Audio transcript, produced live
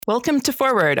Welcome to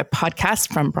Forward, a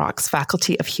podcast from Brock's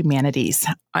Faculty of Humanities.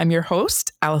 I'm your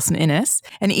host, Allison Innes,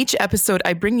 and each episode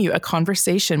I bring you a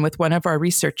conversation with one of our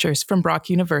researchers from Brock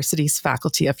University's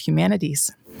Faculty of Humanities.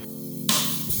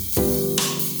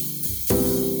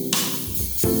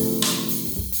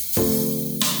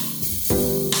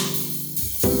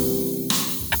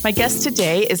 My guest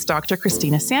today is Dr.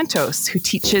 Cristina Santos, who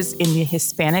teaches in the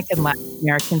Hispanic and Latin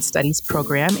American Studies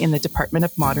program in the Department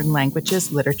of Modern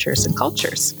Languages, Literatures, and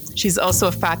Cultures. She's also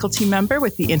a faculty member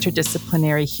with the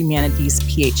Interdisciplinary Humanities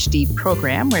PhD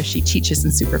program, where she teaches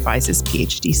and supervises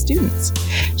PhD students.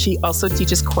 She also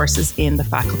teaches courses in the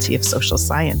Faculty of Social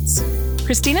Science.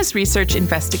 Cristina's research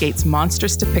investigates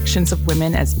monstrous depictions of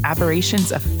women as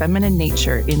aberrations of feminine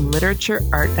nature in literature,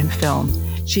 art, and film.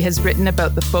 She has written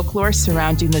about the folklore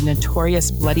surrounding the notorious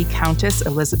Bloody Countess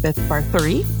Elizabeth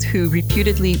Bathory, who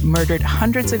reputedly murdered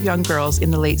hundreds of young girls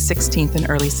in the late 16th and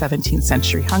early 17th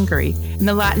century Hungary, and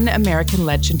the Latin American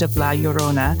legend of La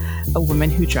Llorona, a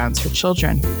woman who drowns her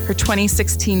children. Her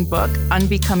 2016 book,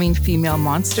 Unbecoming Female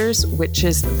Monsters,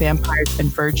 Witches, Vampires, and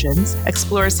Virgins,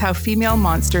 explores how female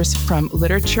monsters from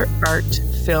literature, art,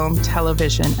 film,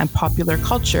 television, and popular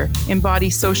culture embody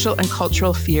social and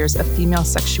cultural fears of female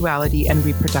sexuality and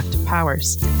reproductive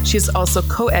powers. She has also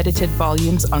co-edited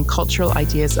volumes on cultural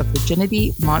ideas of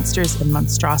virginity, monsters, and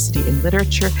monstrosity in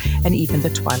literature, and even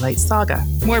the Twilight Saga.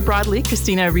 More broadly,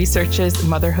 Cristina researches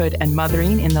motherhood and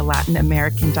mothering in the Latin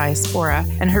American diaspora,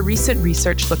 and her recent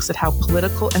research looks at how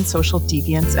political and social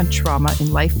deviance and trauma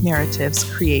in life narratives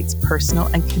creates personal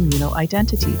and communal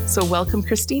identity. So welcome,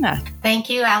 Cristina. Thank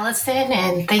you, Allison,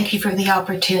 and thank you for the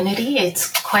opportunity.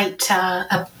 It's quite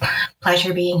a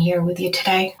pleasure being here with you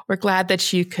today. We're glad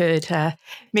that you could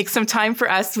make some time for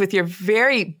us with your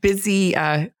very busy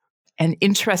and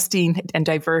interesting and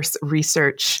diverse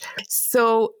research.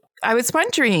 So I was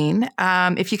wondering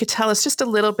if you could tell us just a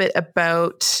little bit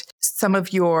about some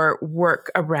of your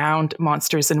work around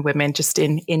monsters and women, just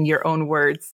in your own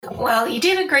words. Well, you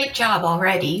did a great job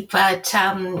already, but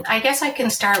I guess I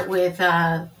can start with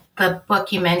the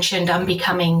book you mentioned,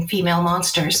 Unbecoming Female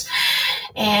Monsters.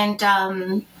 And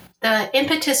the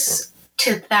impetus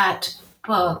to that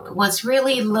book was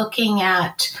really looking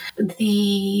at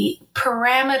the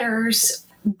parameters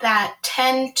that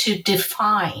tend to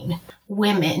define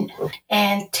women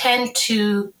and tend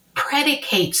to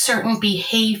predicate certain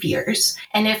behaviors.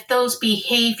 And if those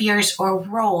behaviors or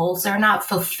roles are not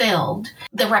fulfilled,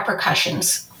 the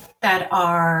repercussions that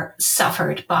are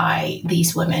suffered by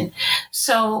these women.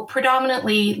 So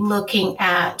predominantly looking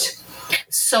at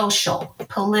social,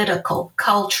 political,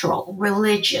 cultural,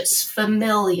 religious,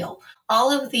 familial,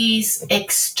 all of these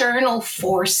external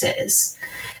forces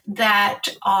that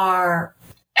are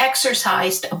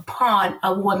exercised upon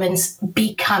a woman's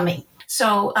becoming.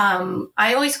 So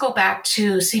I always go back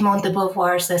to Simone de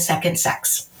Beauvoir's The Second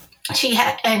Sex. She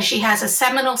has a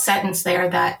seminal sentence there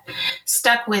that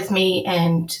stuck with me,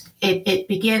 and it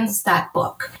begins that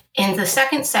book. In The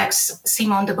Second Sex,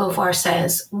 Simone de Beauvoir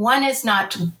says, "One is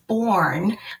not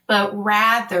born, but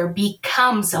rather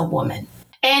becomes a woman."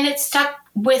 And it stuck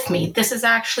with me. This is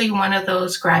actually one of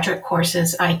those graduate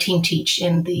courses I teach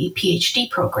in the PhD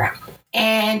program.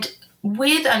 And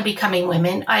with Unbecoming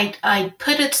Women, I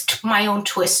put my own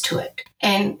twist to it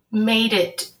and made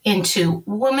it into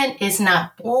woman is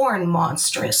not born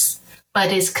monstrous,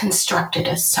 but is constructed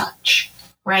as such,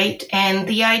 right? And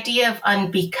the idea of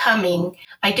unbecoming,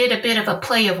 I did a bit of a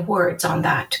play of words on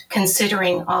that,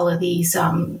 considering all of these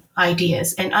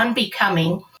ideas. And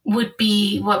unbecoming would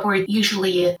be what we're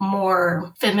usually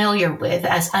more familiar with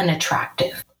as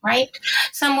unattractive, right?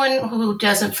 Someone who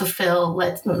doesn't fulfill,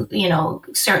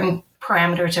 certain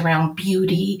parameters around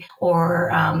beauty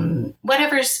or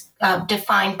whatever's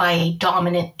defined by a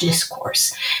dominant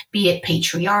discourse, be it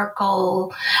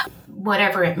patriarchal,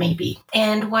 whatever it may be.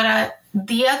 And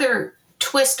the other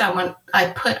twist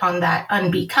I put on that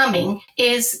unbecoming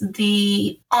is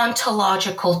the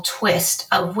ontological twist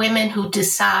of women who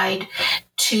decide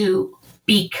to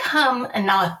become an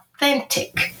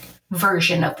authentic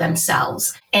version of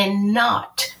themselves and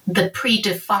not the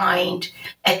predefined,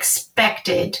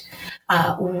 expected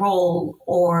role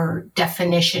or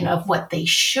definition of what they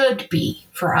should be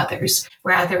for others.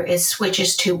 Rather, it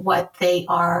switches to what they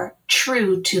are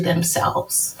true to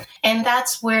themselves. And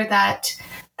that's where that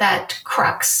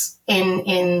crux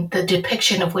in the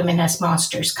depiction of women as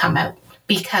monsters come out,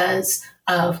 because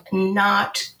of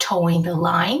not towing the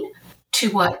line to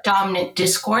what dominant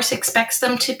discourse expects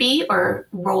them to be or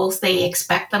roles they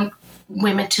expect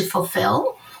women to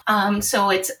fulfill. So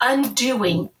it's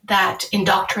undoing that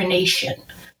indoctrination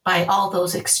by all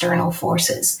those external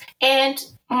forces. And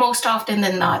most often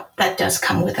than not, that does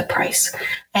come with a price.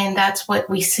 And that's what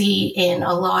we see in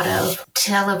a lot of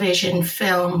television,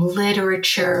 film,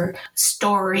 literature,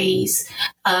 stories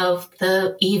of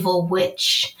the evil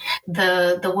witch,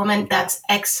 the woman that's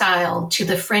exiled to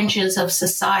the fringes of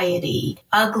society,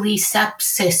 ugly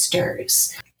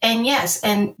stepsisters. And yes,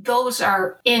 and those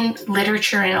are in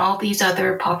literature and all these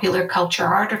other popular culture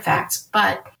artifacts.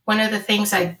 But one of the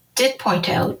things I did point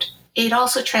out, it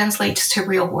also translates to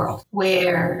real world,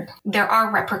 where there are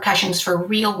repercussions for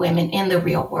real women in the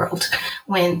real world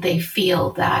when they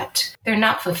feel that they're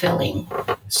not fulfilling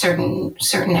certain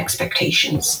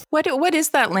expectations. What is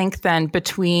that link then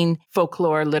between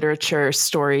folklore, literature,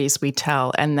 stories we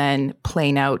tell, and then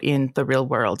playing out in the real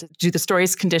world? Do the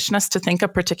stories condition us to think a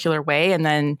particular way and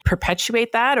then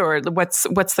perpetuate that, or what's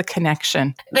the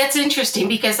connection? That's interesting,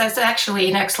 because that's actually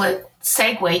an excellent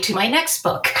segue to my next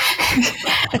book.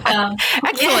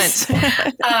 Excellent.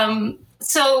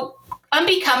 So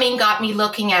Unbecoming got me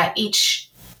looking at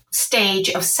each stage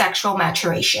of sexual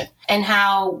maturation and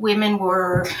how women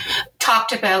were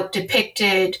talked about,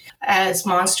 depicted as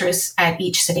monstrous at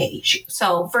each stage.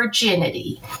 So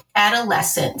virginity,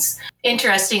 adolescence.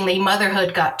 Interestingly,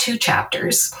 motherhood got 2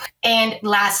 chapters. And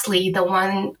lastly, the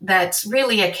one that's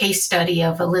really a case study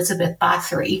of Elizabeth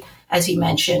Bathory, as you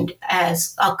mentioned,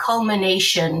 as a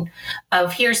culmination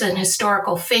of here's an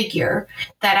historical figure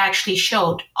that actually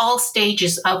showed all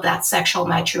stages of that sexual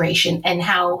maturation and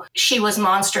how she was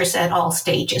monstrous at all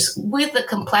stages with the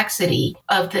complexity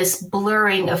of this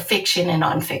blurring of fiction and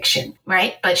nonfiction,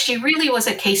 right? But she really was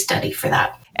a case study for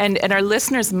that. And our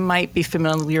listeners might be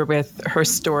familiar with her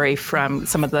story from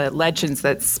some of the legends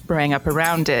that sprang up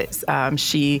around it.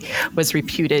 She was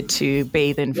reputed to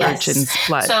bathe in virgin's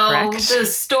blood, correct? So the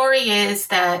story is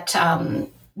that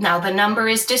now the number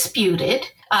is disputed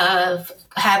of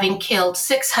having killed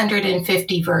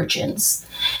 650 virgins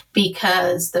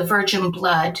because the virgin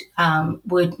blood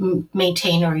would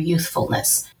maintain her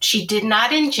youthfulness. She did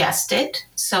not ingest it,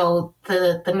 so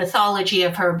the mythology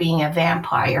of her being a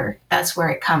vampire, that's where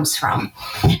it comes from.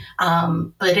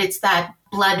 But it's that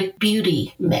blood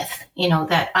beauty myth,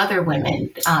 that other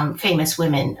women, famous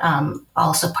women,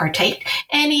 also partake.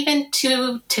 And even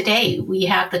to today, we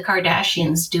have the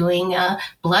Kardashians doing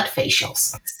blood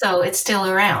facials. So it's still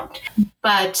around.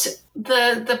 But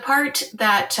the part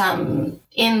that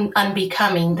in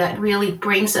Unbecoming that really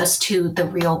brings us to the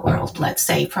real world, let's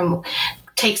say,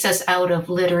 takes us out of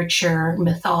literature,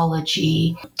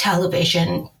 mythology,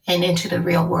 television, and into the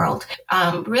real world,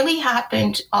 really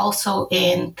happened also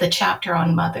in the chapter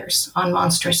on mothers, on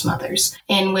monstrous mothers,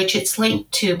 in which it's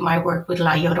linked to my work with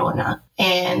La Llorona.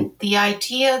 And the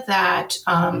idea that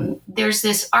there's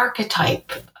this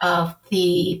archetype of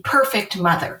the perfect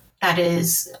mother that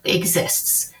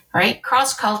exists. Right?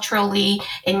 Cross-culturally,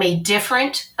 it may be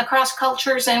different across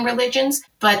cultures and religions,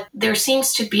 but there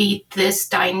seems to be this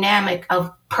dynamic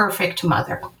of perfect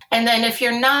mother. And then if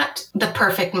you're not the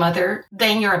perfect mother,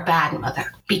 then you're a bad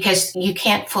mother because you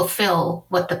can't fulfill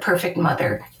what the perfect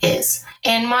mother is.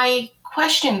 And my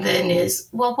question then is,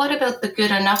 well, what about the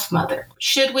good enough mother?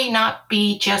 Should we not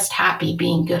be just happy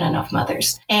being good enough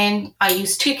mothers? And I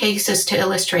use 2 cases to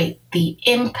illustrate the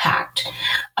impact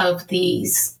of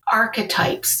these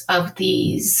archetypes, of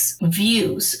these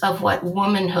views of what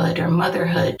womanhood or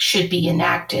motherhood should be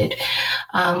enacted.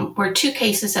 Were 2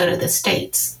 cases out of the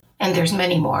States, and there's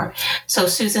many more. So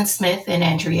Susan Smith and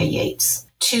Andrea Yates.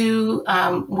 2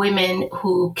 women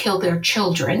who killed their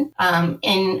children.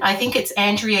 And I think it's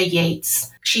Andrea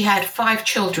Yates. She had 5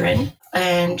 children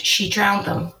and she drowned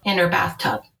them in her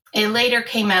bathtub. It later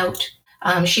came out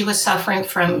she was suffering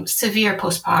from severe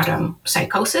postpartum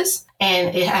psychosis,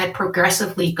 and it had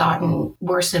progressively gotten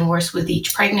worse and worse with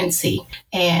each pregnancy,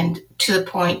 and to the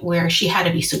point where she had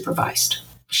to be supervised.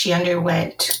 She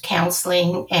underwent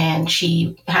counseling and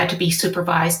she had to be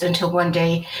supervised until one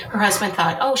day her husband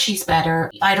thought, oh, she's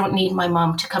better. I don't need my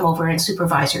mom to come over and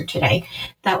supervise her today.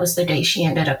 That was the day she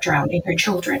ended up drowning her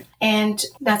children. And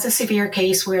that's a severe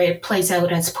case where it plays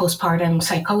out as postpartum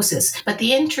psychosis. But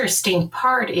the interesting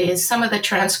part is some of the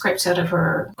transcripts out of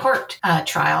her court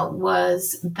trial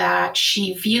was that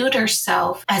she viewed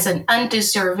herself as an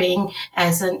undeserving,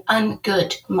 as an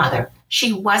ungood mother.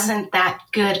 She wasn't that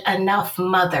good enough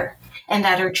mother, and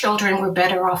that her children were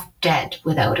better off dead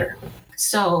without her.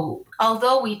 So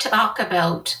although we talk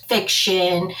about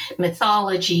fiction,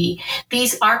 mythology,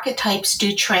 these archetypes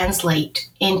do translate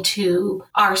into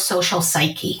our social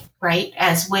psyche, right?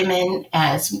 As women,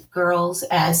 as girls,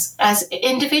 as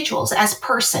individuals, as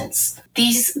persons.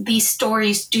 These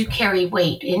stories do carry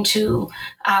weight into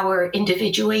our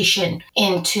individuation,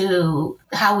 into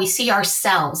how we see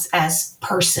ourselves as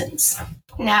persons.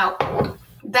 Now,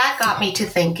 that got me to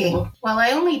thinking, well,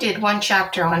 I only did one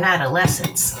chapter on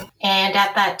adolescence. And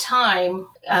at that time,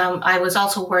 I was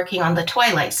also working on the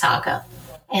Twilight Saga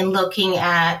and looking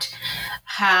at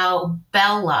how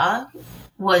Bella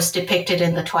was depicted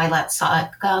in the Twilight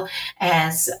Saga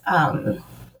as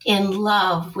in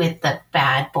love with the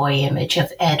bad boy image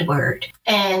of Edward.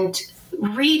 And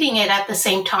reading it at the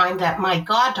same time that my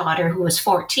goddaughter, who was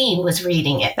 14, was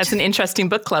reading it. That's an interesting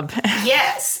book club.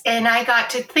 Yes. And I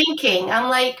got to thinking, I'm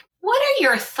like, what are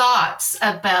your thoughts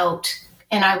about,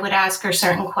 and I would ask her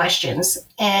certain questions,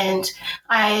 and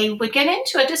I would get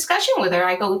into a discussion with her.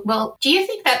 I go, well, do you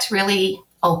think that's really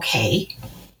okay?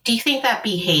 Do you think that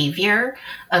behavior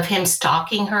of him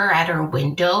stalking her at her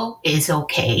window is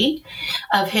okay?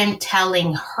 Of him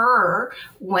telling her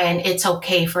when it's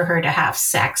okay for her to have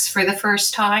sex for the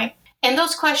first time? And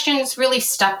those questions really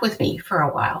stuck with me for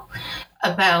a while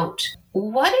about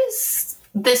what is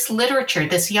this literature,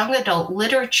 this young adult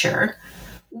literature,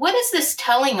 what is this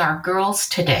telling our girls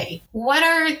today? What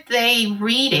are they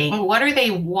reading? What are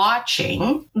they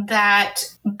watching that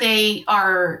they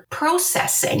are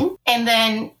processing? And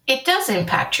then it does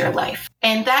impact your life.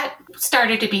 And that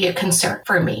started to be a concern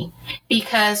for me,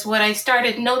 because what I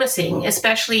started noticing,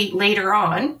 especially later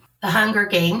on, the Hunger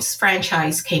Games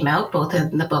franchise came out, both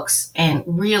in the books and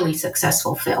really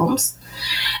successful films.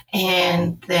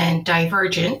 And then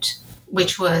Divergent,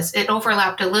 which was, it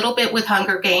overlapped a little bit with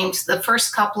Hunger Games. The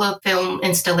first couple of film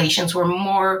installations were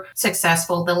more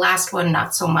successful. The last one,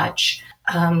 not so much.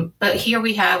 But here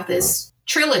we have this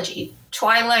trilogy,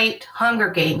 Twilight, Hunger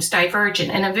Games,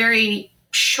 Divergent, in a very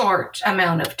short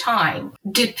amount of time,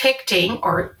 depicting,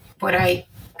 or what I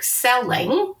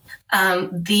selling,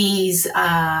 these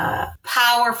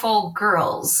powerful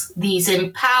girls, these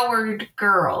empowered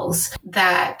girls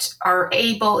that are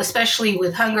able, especially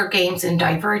with Hunger Games and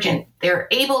Divergent, they're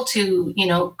able to,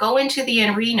 go into the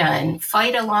arena and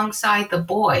fight alongside the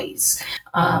boys,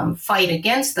 fight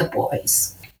against the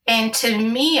boys. And to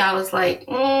me, I was like,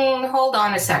 hold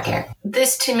on a second.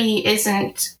 This to me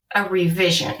isn't a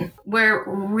revision. We're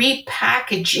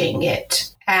repackaging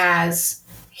it as,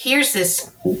 here's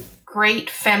this great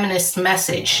feminist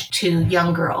message to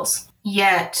young girls.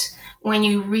 Yet, when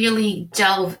you really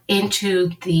delve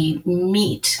into the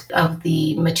meat of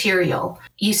the material,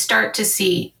 you start to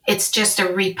see it's just a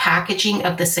repackaging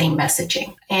of the same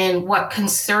messaging. And what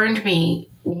concerned me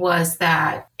was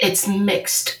that it's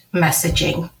mixed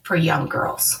messaging for young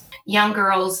girls. Young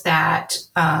girls that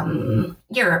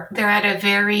they're at a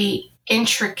very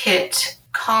intricate,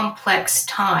 complex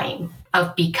time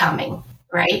of becoming,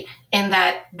 right? And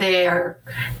that their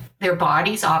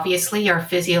bodies obviously are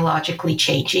physiologically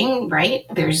changing, right?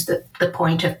 There's the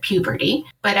point of puberty.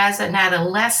 But as an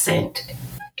adolescent,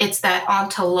 it's that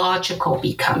ontological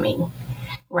becoming,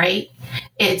 right?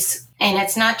 It's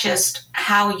not just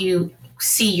how you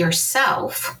see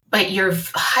yourself, but you're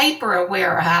hyper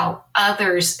aware of how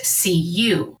others see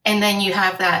you. And then you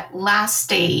have that last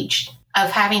stage of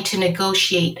having to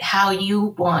negotiate how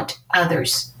you want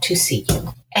others to see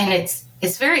you. And it's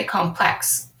very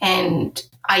complex. And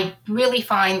I really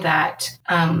find that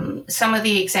some of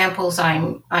the examples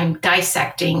I'm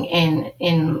dissecting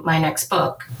in my next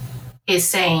book is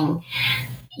saying,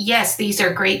 yes, these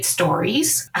are great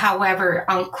stories. However,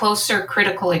 on closer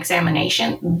critical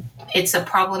examination, it's a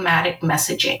problematic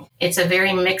messaging. It's a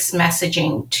very mixed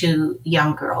messaging to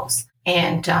young girls.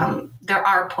 And there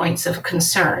are points of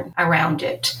concern around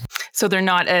it. So they're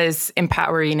not as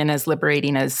empowering and as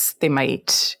liberating as they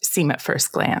might seem at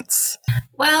first glance.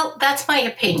 Well, that's my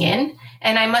opinion.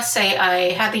 And I must say,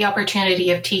 I had the opportunity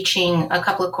of teaching a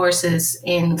couple of courses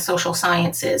in social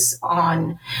sciences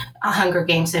on Hunger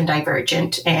Games and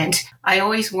Divergent. And I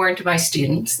always warned my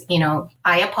students,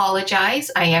 I apologize.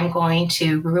 I am going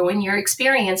to ruin your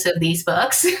experience of these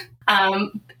books.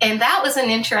 And that was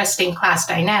an interesting class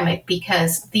dynamic,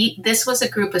 because this was a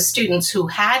group of students who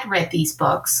had read these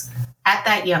books at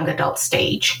that young adult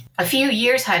stage. A few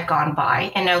years had gone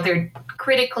by, and now they're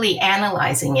critically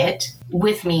analyzing it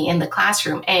with me in the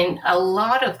classroom. And a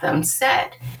lot of them said,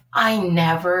 I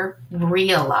never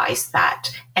realized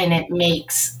that, and it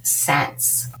makes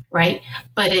sense, right?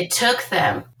 But it took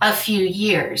them a few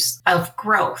years of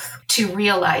growth to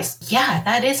realize, yeah,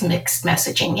 that is mixed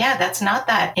messaging. Yeah, that's not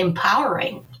that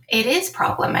empowering. It is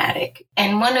problematic.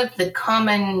 And one of the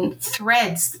common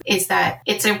threads is that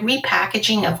it's a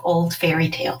repackaging of old fairy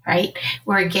tale, right?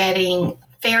 We're getting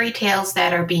fairy tales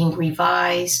that are being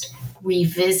revised,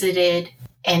 revisited,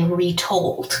 and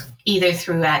retold. either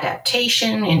through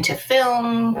adaptation into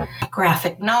film,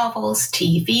 graphic novels,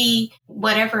 TV,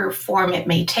 whatever form it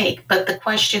may take. But the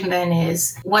question then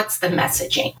is, what's the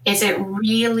messaging? Is it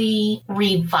really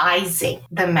revising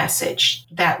the message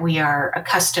that we are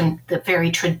accustomed, the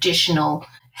very traditional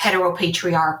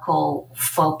heteropatriarchal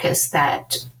focus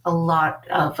that a lot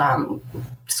of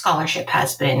scholarship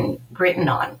has been written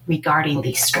on regarding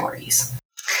these stories?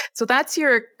 So that's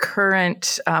your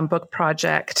current book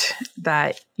project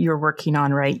that you're working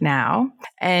on right now.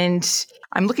 And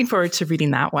I'm looking forward to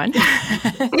reading that one.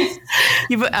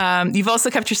 You've also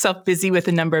kept yourself busy with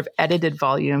a number of edited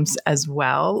volumes as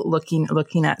well,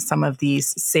 looking at some of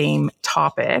these same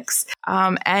topics.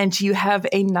 And you have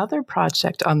another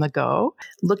project on the go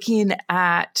looking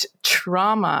at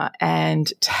trauma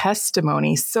and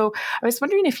testimony. So I was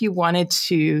wondering if you wanted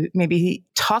to maybe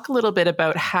talk a little bit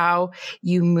about how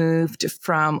you moved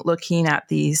from looking at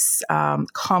these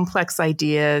complex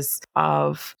ideas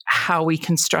of how we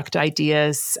construct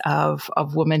ideas of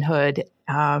womanhood,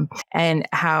 and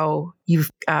how you've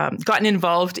gotten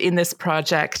involved in this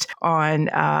project on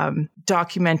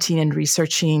documenting and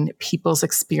researching people's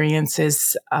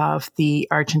experiences of the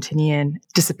Argentinian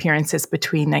disappearances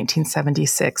between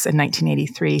 1976 and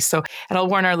 1983. So, and I'll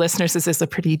warn our listeners, this is a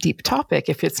pretty deep topic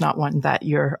if it's not one that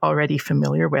you're already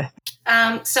familiar with.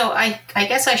 So I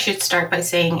guess I should start by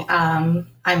saying I'm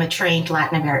a trained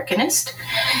Latin Americanist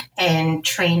and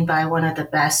trained by one of the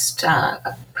best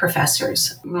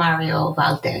professors, Mario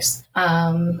Valdez.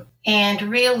 And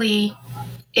really,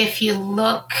 if you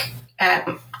look at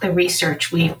the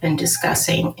research we've been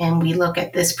discussing and we look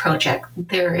at this project,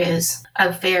 there is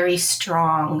a very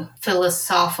strong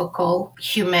philosophical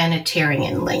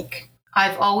humanitarian link.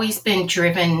 I've always been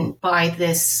driven by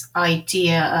this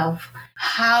idea of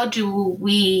how do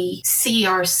we see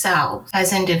ourselves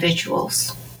as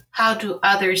individuals? How do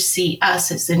others see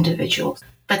us as individuals?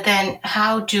 But then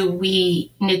how do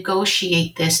we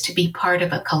negotiate this to be part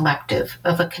of a collective,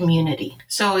 of a community?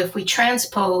 So if we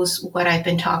transpose what I've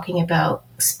been talking about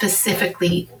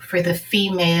specifically for the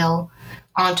female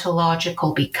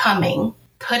ontological becoming,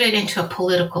 put it into a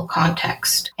political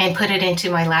context and put it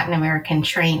into my Latin American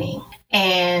training.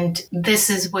 And this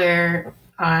is where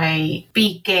I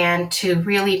began to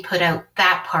really put out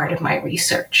that part of my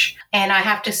research. And I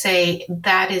have to say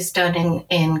that is done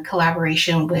in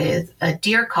collaboration with a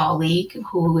dear colleague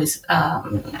who is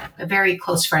a very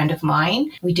close friend of mine.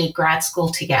 We did grad school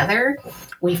together.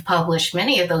 We've published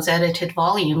many of those edited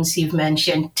volumes you've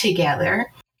mentioned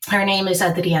together. Her name is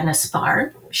Adriana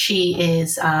Spar. She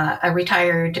is a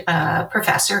retired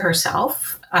professor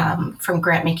herself from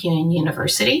Grant MacEwan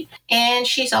University. And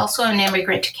she's also an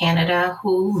immigrant to Canada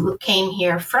who came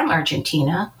here from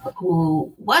Argentina,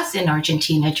 who was in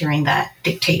Argentina during that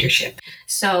dictatorship.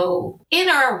 So in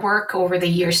our work over the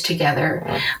years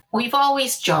together, we've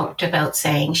always joked about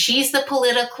saying she's the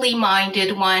politically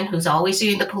minded one who's always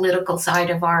doing the political side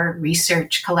of our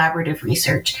research, collaborative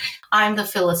research. I'm the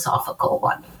philosophical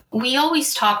one. We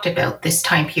always talked about this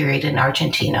time period in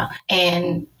Argentina,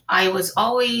 and I was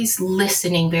always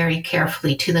listening very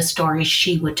carefully to the stories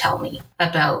she would tell me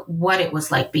about what it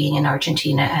was like being in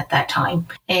Argentina at that time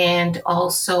and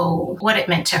also what it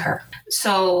meant to her.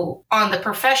 So on the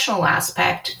professional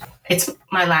aspect, it's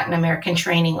my Latin American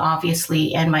training,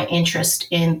 obviously, and my interest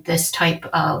in this type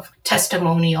of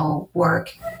testimonial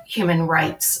work, human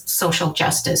rights, social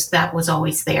justice, that was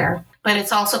always there. But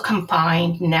it's also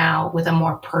combined now with a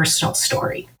more personal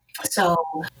story.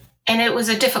 And it was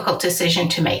a difficult decision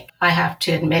to make, I have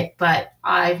to admit, but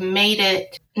I've made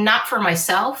it not for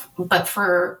myself, but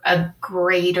for a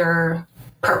greater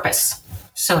purpose,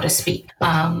 so to speak.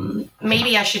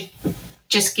 Maybe I should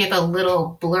just give a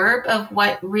little blurb of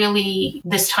what really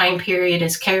this time period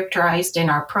is characterized in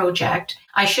our project.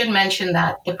 I should mention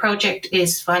that the project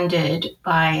is funded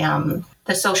by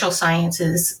the Social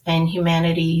Sciences and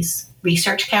Humanities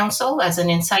Research Council as an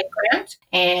insight grant.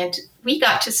 And we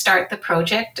got to start the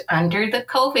project under the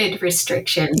COVID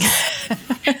restrictions.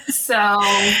 So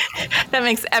that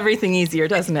makes everything easier,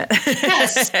 doesn't it?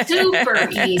 Yes, super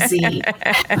easy.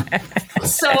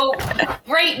 So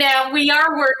right now we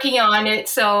are working on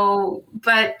it.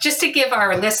 But just to give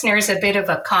our listeners a bit of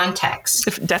a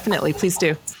context. Definitely, please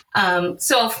do.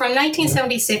 So from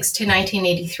 1976 to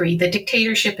 1983, the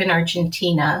dictatorship in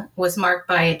Argentina was marked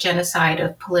by a genocide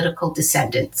of political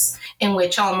descendants in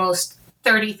which almost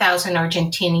 30,000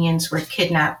 Argentinians were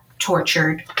kidnapped,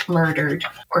 tortured, murdered,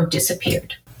 or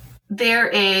disappeared. There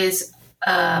is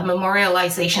a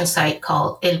memorialization site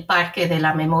called El Parque de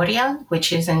la Memoria,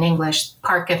 which is in English,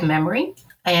 Park of Memory.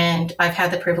 And I've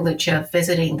had the privilege of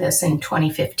visiting this in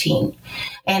 2015.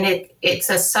 And it's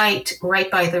a site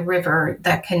right by the river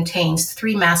that contains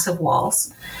 3 massive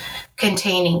walls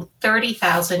containing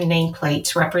 30,000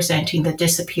 nameplates representing the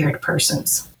disappeared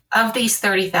persons. Of these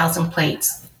 30,000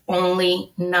 plates,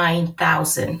 only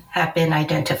 9,000 have been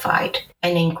identified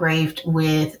and engraved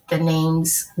with the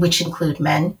names, which include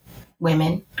men,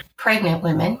 women, pregnant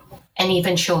women, and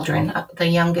even children. The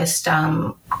youngest,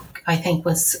 I think,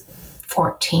 was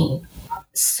 14.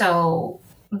 So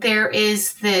there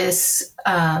is this,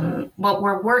 what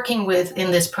we're working with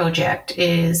in this project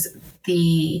is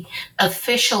the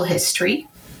official history,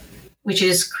 which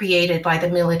is created by the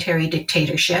military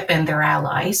dictatorship and their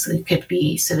allies. It could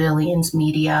be civilians,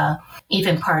 media,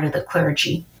 even part of the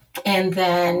clergy. And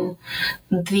then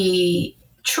the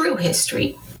true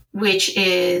history, which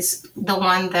is the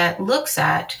one that looks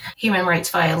at human rights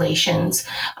violations.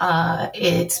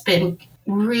 It's been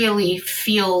really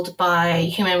fueled by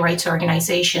human rights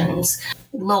organizations,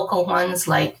 local ones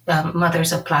like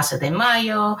Mothers of Plaza de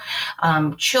Mayo,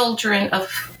 children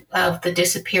of the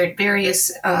disappeared,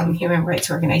 various human rights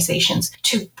organizations,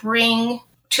 to bring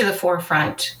to the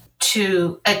forefront,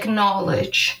 to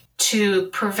acknowledge, to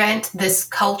prevent this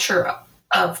culture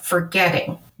of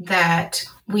forgetting that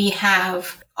we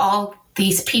have all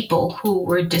these people who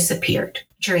were disappeared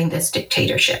during this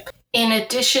dictatorship. In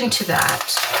addition to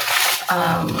that,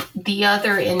 the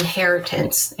other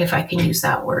inheritance, if I can use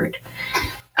that word,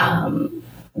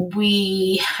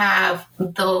 we have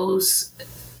those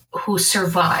who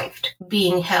survived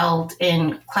being held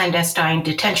in clandestine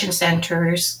detention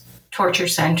centers, torture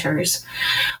centers,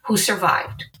 who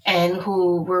survived and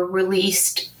who were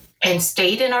released and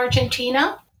stayed in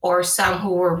Argentina, or some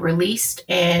who were released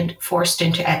and forced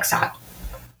into exile,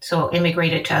 so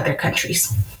immigrated to other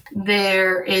countries.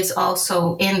 There is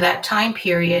also, in that time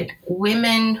period,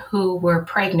 women who were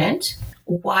pregnant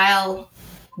while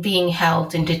being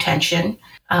held in detention.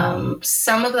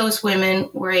 Some of those women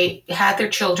had their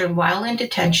children while in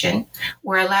detention,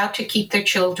 were allowed to keep their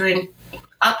children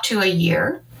up to a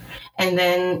year, and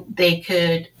then they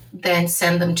could then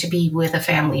send them to be with a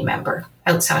family member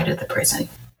outside of the prison.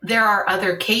 There are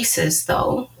other cases,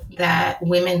 though, that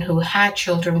women who had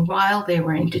children while they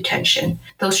were in detention,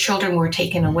 those children were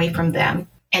taken away from them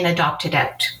and adopted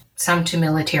out, some to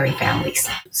military families.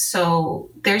 So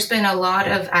there's been a lot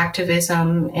of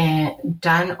activism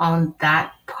done on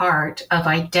that part of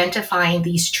identifying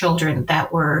these children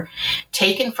that were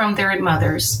taken from their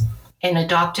mothers and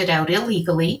adopted out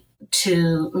illegally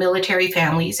to military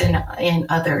families and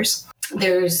others.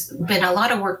 There's been a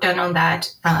lot of work done on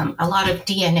that, a lot of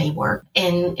DNA work.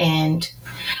 And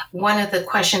one of the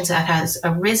questions that has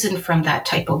arisen from that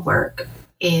type of work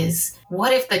is,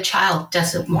 what if the child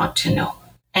doesn't want to know?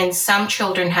 And some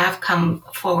children have come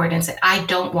forward and said, I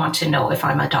don't want to know if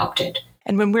I'm adopted.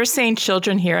 And when we're saying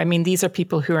children here, I mean, these are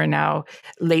people who are now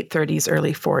late 30s,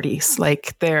 early 40s,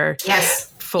 like they're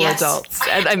full adults.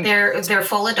 They're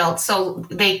full adults. So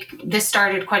this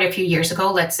started quite a few years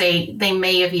ago. Let's say they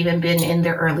may have even been in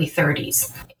their early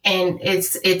 30s. And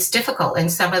it's difficult.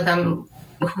 And some of them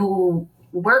who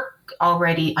were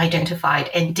already identified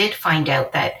and did find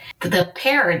out that the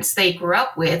parents they grew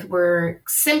up with were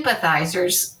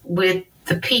sympathizers with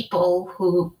the people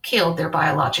who killed their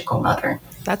biological mother.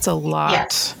 That's a lot.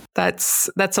 Yes.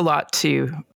 That's a lot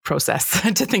to process,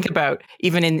 to think about,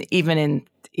 even in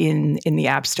the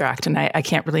abstract. And I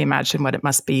can't really imagine what it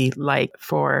must be like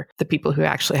for the people who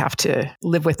actually have to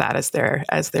live with that as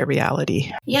their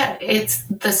reality. Yeah, it's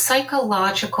the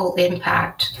psychological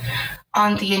impact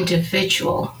on the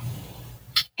individual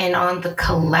and on the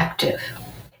collective.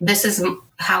 This is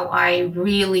how I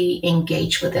really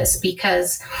engage with this,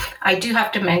 because I do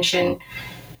have to mention,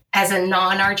 as a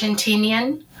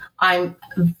non-Argentinian, I'm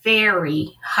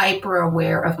very hyper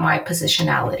aware of my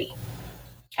positionality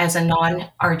as a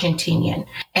non-Argentinian.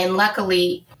 And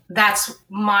luckily, that's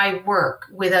my work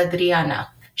with Adriana.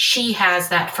 She has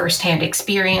that firsthand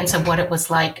experience of what it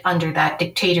was like under that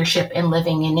dictatorship and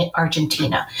living in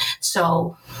Argentina.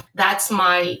 So that's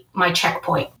my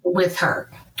checkpoint with her.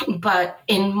 But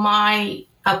in my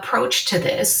approach to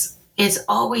this, it's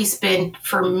always been,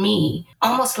 for me,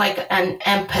 almost like an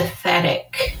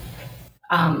empathetic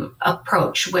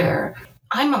approach, where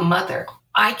I'm a mother.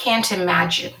 I can't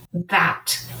imagine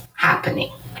that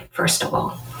happening, first of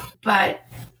all. But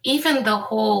even the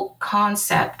whole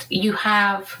concept, you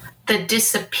have the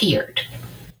disappeared,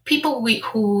 people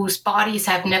whose bodies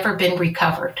have never been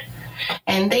recovered.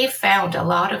 And they found a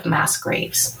lot of mass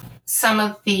graves. Some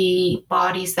of the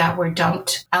bodies that were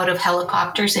dumped out of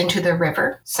helicopters into the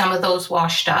river, some of those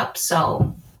washed up,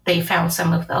 so they found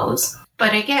some of those.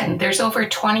 But again, there's over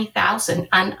 20,000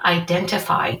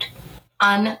 unidentified,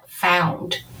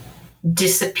 unfound,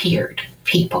 disappeared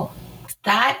people.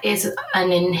 That is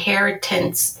an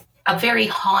inheritance, a very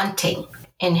haunting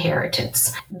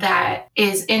inheritance that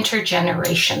is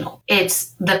intergenerational.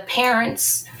 It's the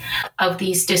parents of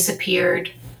these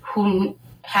disappeared who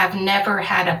have never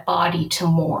had a body to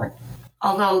mourn.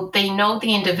 Although they know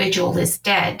the individual is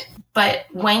dead, but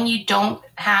when you don't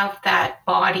have that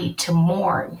body to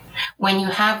mourn, when you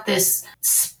have this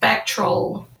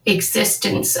spectral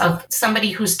existence of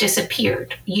somebody who's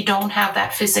disappeared, you don't have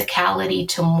that physicality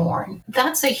to mourn.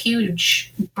 That's a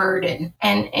huge burden.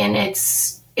 And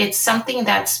it's something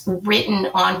that's written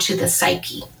onto the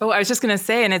psyche. Oh, I was just going to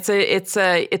say, and it's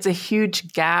a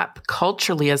huge gap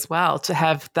culturally as well, to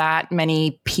have that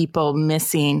many people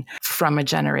missing from a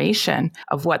generation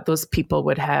of what those people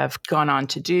would have gone on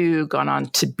to do, gone on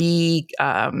to be,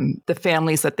 the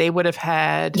families that they would have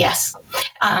had. Yes.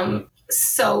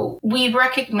 So we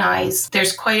recognize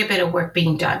there's quite a bit of work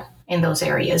being done in those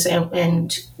areas.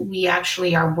 And we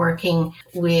actually are working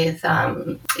with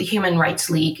Human Rights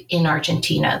League in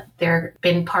Argentina. They've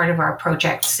been part of our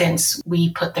project since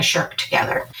we put the SSHRC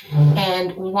together.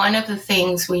 And one of the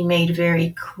things we made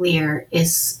very clear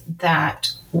is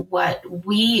that what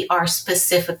we are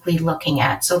specifically looking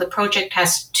at, so the project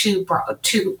has two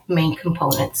main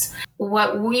components.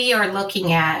 What we are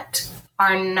looking at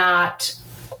are not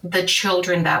the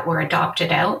children that were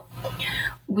adopted out.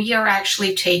 We are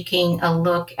actually taking a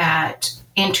look at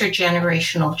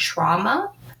intergenerational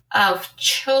trauma of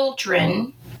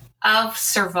children of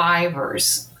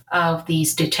survivors of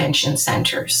these detention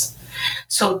centers.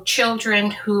 So children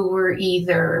who were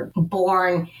either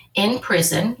born in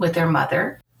prison with their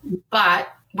mother, but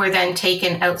were then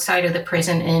taken outside of the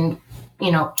prison and,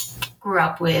 grew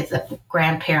up with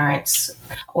grandparents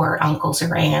or uncles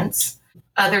or aunts.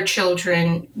 Other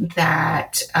children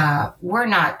that were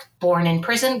not born in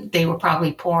prison, they were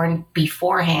probably born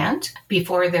beforehand,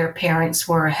 before their parents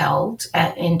were held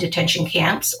in detention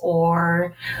camps,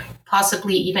 or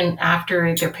possibly even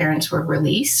after their parents were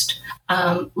released.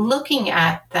 Looking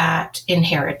at that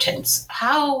inheritance,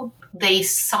 how they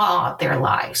saw their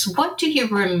lives. What do you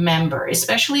remember,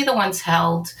 especially the ones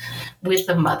held with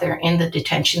the mother in the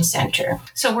detention center?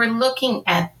 So we're looking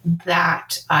at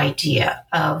that idea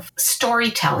of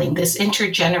storytelling, this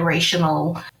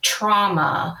intergenerational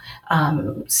trauma,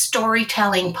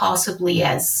 storytelling possibly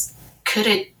as, could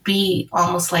it be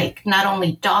almost like not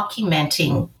only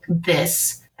documenting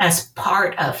this as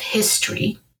part of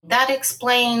history, that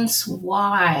explains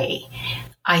why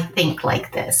I think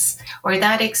like this, or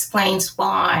that explains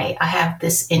why I have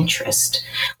this interest.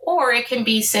 Or it can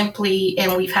be simply,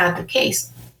 and we've had the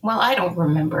case, well, I don't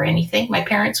remember anything. My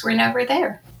parents were never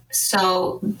there.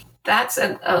 So that's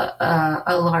a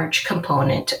large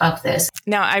component of this.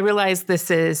 Now, I realize this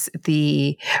is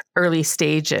the early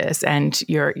stages and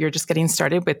you're just getting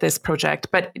started with this project,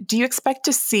 but do you expect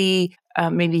to see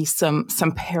maybe some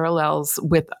parallels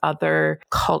with other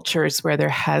cultures where there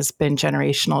has been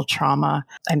generational trauma?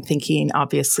 I'm thinking,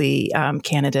 obviously,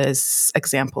 Canada's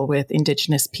example with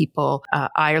Indigenous people.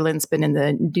 Ireland's been in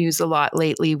the news a lot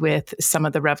lately with some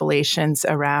of the revelations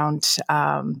around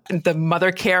the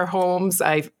mother care homes.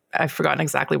 I've forgotten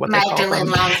exactly what they're called. Magdalene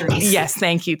Laundries. Yes,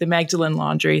 thank you. The Magdalene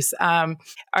Laundries.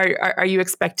 Are you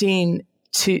expecting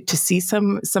to see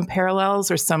some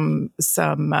parallels or some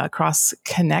cross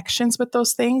connections with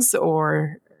those things,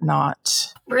 or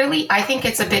not? Really, I think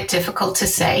it's a bit difficult to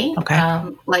say.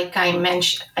 Okay. Like I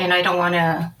mentioned, and I don't want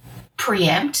to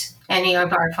preempt any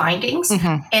of our findings.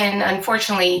 Mm-hmm. And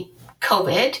unfortunately,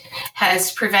 COVID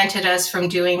has prevented us from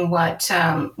doing what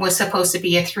was supposed to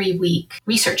be a 3-week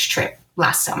research trip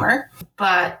last summer.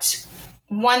 But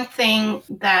one thing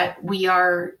that we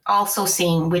are also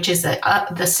seeing, which is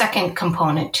the second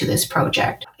component to this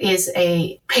project, is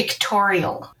a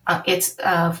pictorial. It's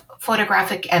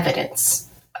photographic evidence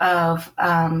of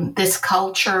this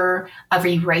culture of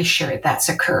erasure that's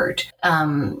occurred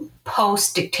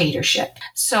post-dictatorship.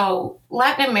 So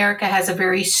Latin America has a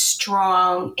very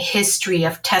strong history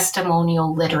of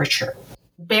testimonial literature,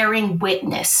 bearing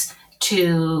witness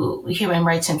to human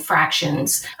rights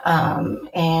infractions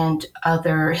and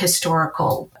other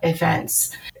historical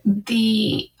events.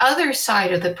 The other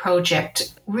side of the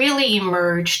project really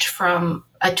emerged from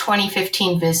a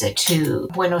 2015 visit to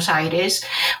Buenos Aires,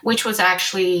 which was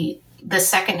actually the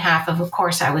second half of a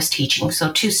course I was teaching.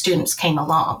 So 2 students came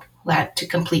along who had to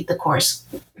complete the course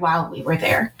while we were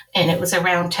there. And it was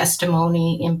around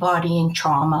testimony, embodying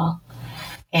trauma,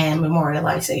 and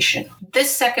memorialization. This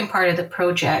second part of the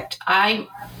project, I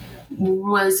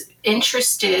was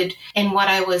interested in what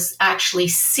I was actually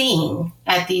seeing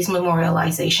at these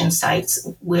memorialization sites,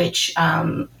 which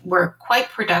were quite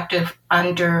productive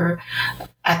under,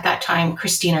 at that time,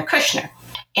 Christina Kushner.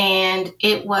 And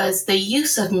it was the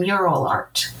use of mural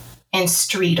art and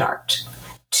street art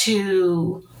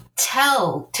to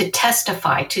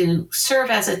testify, to serve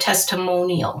as a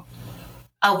testimonial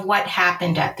of what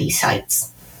happened at these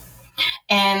sites.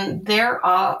 And they're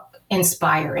all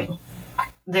inspiring.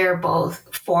 They're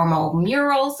both formal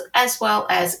murals as well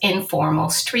as informal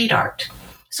street art.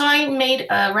 So I made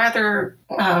a rather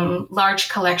large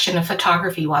collection of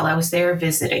photography while I was there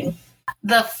visiting.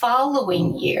 The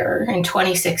following year, in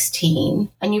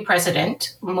 2016, a new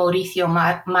president, Mauricio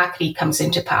Macri, comes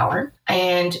into power.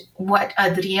 And what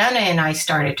Adriana and I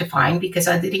started to find, because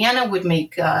Adriana would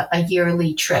make a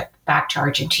yearly trip back to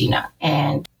Argentina.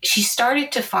 And she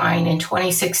started to find in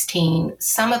 2016,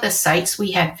 some of the sites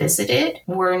we had visited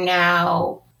were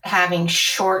now having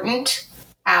shortened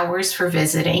hours for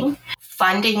visiting.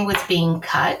 Funding was being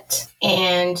cut.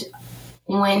 And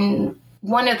when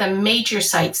one of the major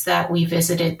sites that we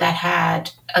visited that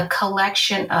had a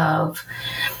collection of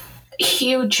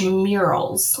huge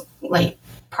murals, like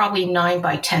probably 9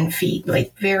 by 10 feet,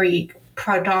 like very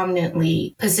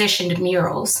predominantly positioned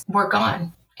murals, were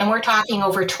gone. And we're talking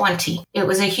over 20. It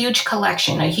was a huge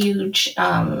collection, a huge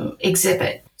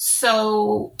exhibit.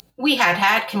 So we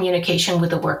had communication with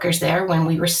the workers there when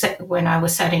I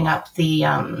was setting up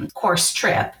the course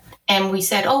trip. And we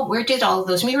said, where did all of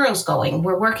those murals going?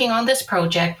 We're working on this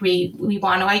project. We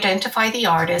want to identify the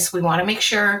artists. We want to make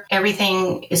sure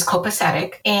everything is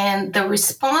copacetic. And the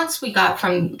response we got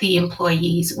from the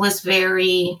employees was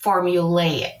very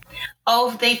formulaic.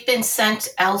 They've been sent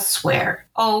elsewhere.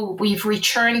 We've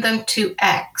returned them to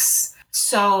X.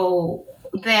 So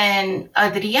then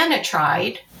Adriana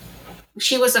tried.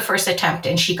 She was the first attempt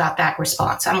and she got that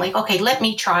response. I'm like, okay, let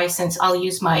me try, since I'll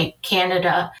use my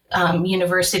Canada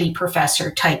university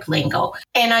professor type lingo.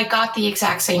 And I got the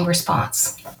exact same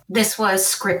response. This was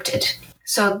scripted.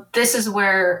 So this is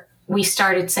where we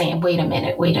started saying, wait a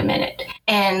minute.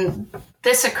 And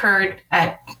this occurred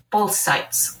at both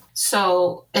sites.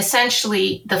 So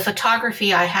essentially the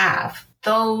photography I have,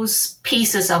 those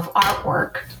pieces of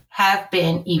artwork have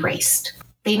been erased.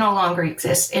 They no longer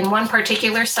exist. In one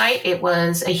particular site, it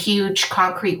was a huge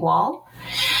concrete wall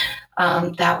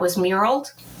that was muraled,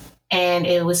 and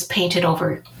it was painted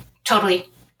over, totally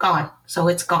gone. So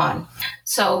it's gone.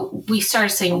 So we started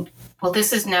saying, well,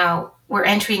 this is now, we're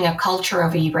entering a culture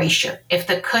of erasure. If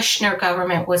the Kushner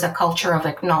government was a culture of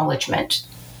acknowledgement,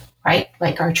 right?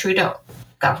 Like our Trudeau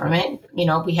government,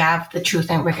 we have the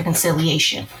Truth and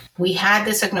Reconciliation. We had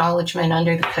this acknowledgement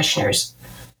under the Kushners.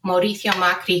 Mauricio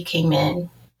Macri came in,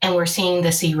 and we're seeing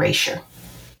this erasure.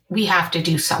 We have to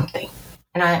do something.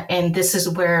 And this is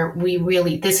where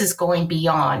this is going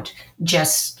beyond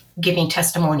just giving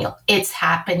testimonial. It's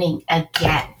happening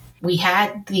again. We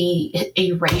had the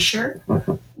erasure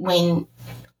when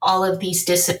all of these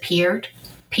disappeared.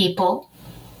 People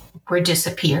were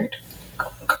disappeared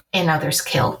and others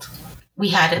killed. We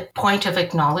had a point of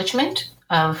acknowledgement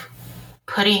of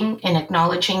putting and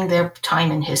acknowledging their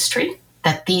time in history,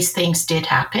 that these things did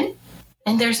happen.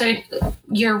 And there's a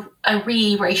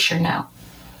re-erasure now.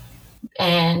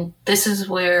 And this is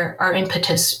where our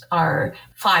impetus, our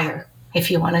fire, if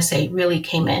you want to say, really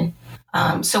came in.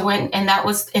 And that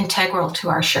was integral to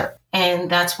our shirt. And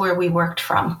that's where we worked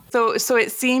from. So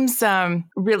it seems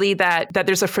really that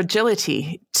there's a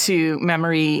fragility to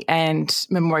memory and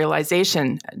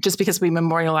memorialization. Just because we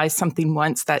memorialize something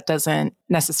once, that doesn't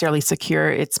necessarily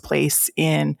secure its place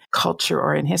in culture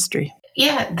or in history.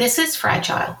 Yeah, this is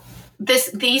fragile.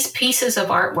 These pieces of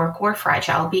artwork were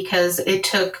fragile because it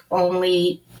took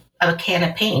only a can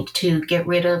of paint to get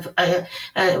rid of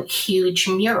a huge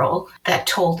mural that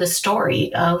told the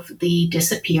story of the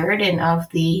disappeared and of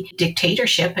the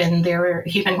dictatorship and their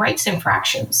human rights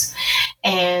infractions.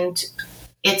 And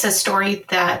it's a story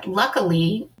that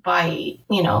luckily, by,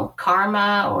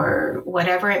 karma or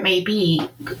whatever it may be,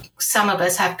 some of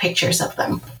us have pictures of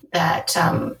them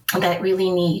that really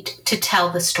need to tell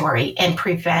the story and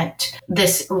prevent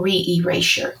this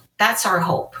re-erasure. That's our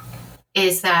hope,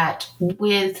 is that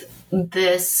with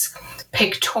this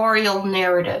pictorial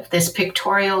narrative, this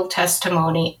pictorial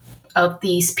testimony of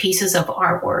these pieces of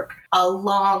artwork,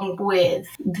 along with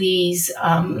these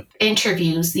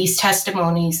interviews, these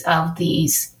testimonies of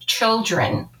these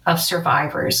children of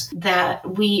survivors,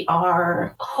 that we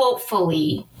are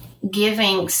hopefully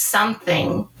giving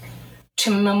something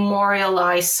to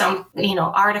memorialize some,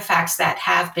 artifacts that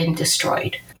have been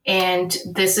destroyed. And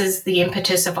this is the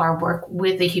impetus of our work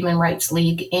with the Human Rights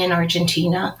League in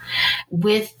Argentina,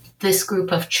 with this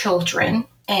group of children,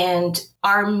 and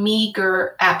our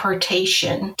meager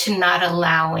apportation to not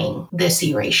allowing this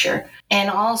erasure. And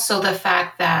also the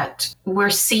fact that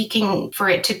we're seeking for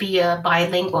it to be a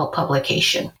bilingual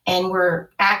publication. And we're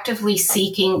actively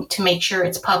seeking to make sure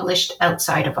it's published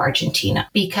outside of Argentina,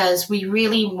 because we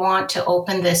really want to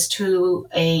open this to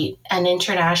an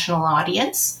international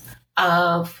audience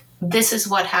of this is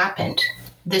what happened.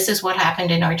 This is what happened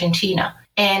in Argentina.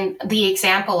 And the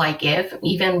example I give,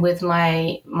 even with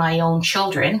my own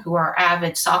children who are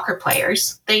avid soccer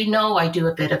players, they know I do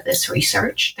a bit of this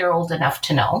research. They're old enough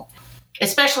to know,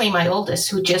 especially my oldest,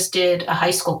 who just did a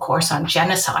high school course on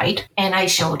genocide. And I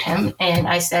showed him and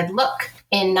I said, look,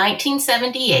 in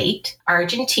 1978,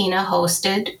 Argentina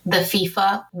hosted the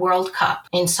FIFA World Cup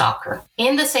in soccer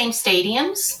in the same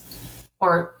stadiums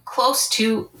or close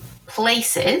to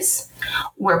places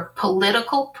where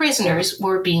political prisoners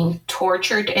were being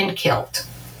tortured and killed.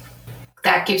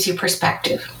 That gives you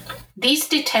perspective. These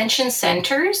detention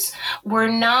centers were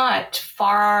not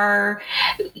far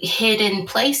hidden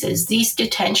places. These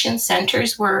detention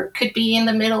centers could be in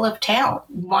the middle of town.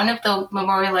 One of the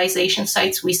memorialization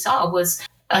sites we saw was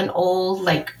an old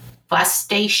bus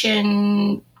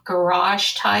station,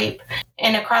 garage type,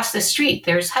 and across the street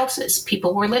there's houses.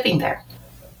 People were living there.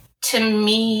 To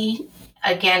me,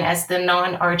 again, as the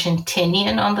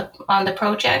non-Argentinian on the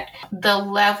project, the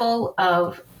level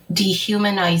of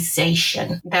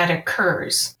dehumanization that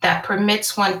occurs that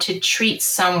permits one to treat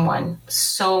someone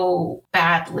so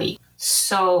badly,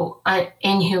 so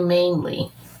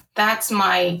inhumanely, that's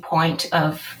my point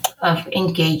of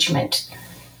engagement,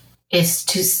 is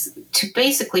to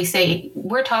basically say,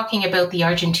 we're talking about the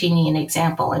Argentinian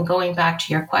example. And going back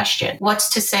to your question,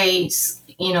 what's to say,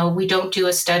 we don't do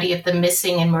a study of the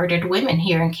missing and murdered women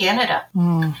here in Canada.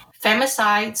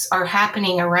 Femicides are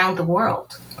happening around the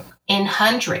world in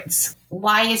hundreds.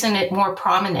 Why isn't it more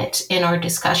prominent in our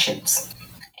discussions?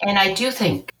 And I do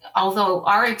think, although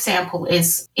our example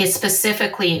is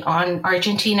specifically on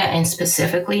Argentina and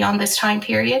specifically on this time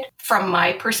period, from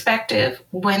my perspective,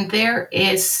 when there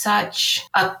is such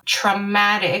a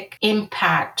traumatic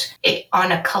impact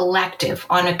on a collective,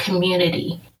 on a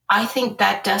community, I think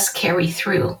that does carry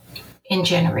through in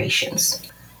generations.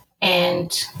 And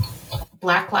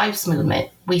Black Lives Movement,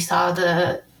 we saw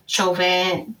the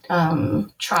Chauvin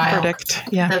trial. Verdict,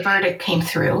 yeah. The verdict came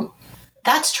through.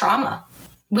 That's trauma.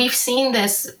 We've seen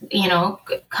this,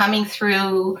 coming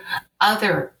through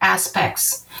other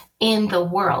aspects in the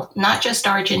world, not just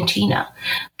Argentina,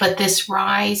 but this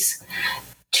rise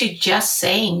to just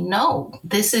saying, no,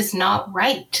 this is not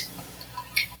right.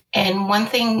 And one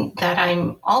thing that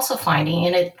I'm also finding,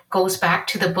 and it goes back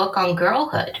to the book on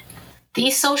girlhood,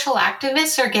 these social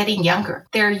activists are getting younger.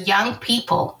 They're young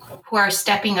people who are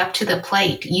stepping up to the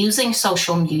plate, using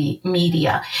social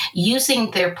media,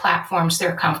 using their platforms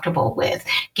they're comfortable with,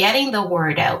 getting the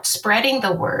word out, spreading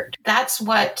the word. That's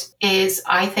what is,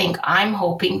 I think, I'm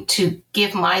hoping to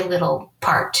give my little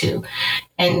part to,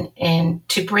 and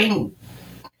to bring,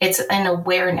 it's an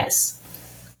awareness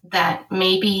that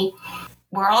maybe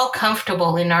we're all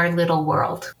comfortable in our little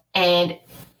world, and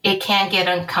it can get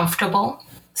uncomfortable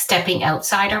stepping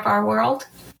outside of our world,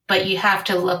 but you have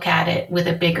to look at it with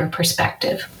a bigger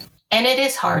perspective. And it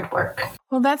is hard work.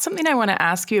 Well, that's something I want to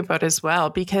ask you about as well,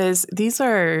 because this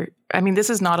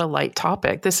is not a light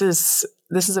topic. This is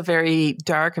a very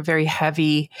dark, a very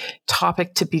heavy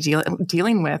topic to be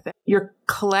dealing with. You're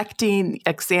collecting,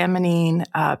 examining,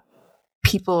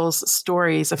 people's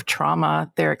stories of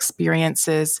trauma, their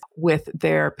experiences with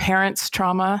their parents'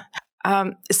 trauma.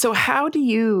 So how do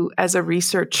you, as a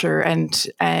researcher, and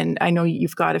I know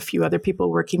you've got a few other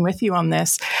people working with you on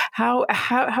this, how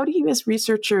do you as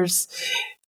researchers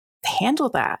handle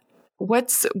that?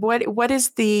 What is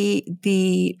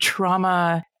the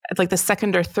trauma, like the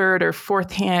second or third or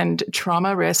fourth hand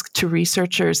trauma risk to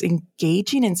researchers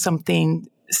engaging in something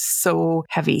so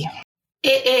heavy?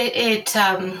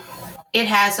 It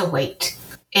has a weight.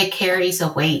 It carries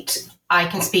a weight. I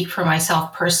can speak for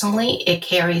myself personally. It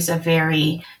carries a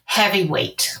very heavy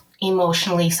weight,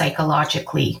 emotionally,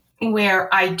 psychologically,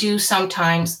 where I do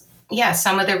sometimes,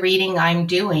 some of the reading I'm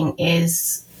doing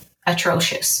is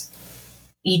atrocious.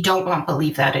 You don't want to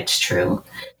believe that it's true.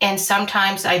 And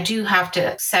sometimes I do have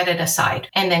to set it aside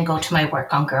and then go to my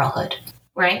work on girlhood.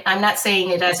 Right? I'm not saying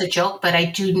it as a joke, but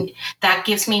that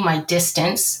gives me my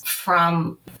distance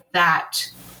from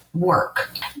that work,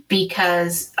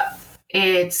 because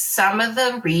It's some of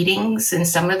the readings and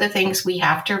some of the things we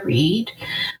have to read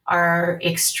are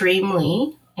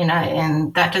extremely,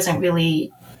 and that doesn't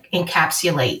really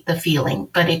encapsulate the feeling,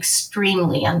 but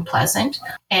extremely unpleasant.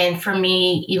 And for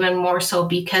me, even more so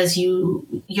because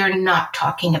you're not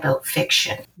talking about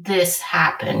fiction. This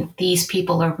happened. These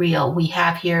people are real. We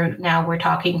have here now, we're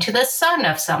talking to the son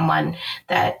of someone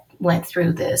that went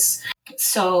through this.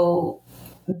 So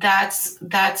that's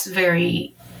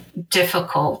very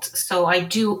difficult. So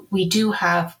we do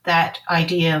have that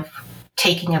idea of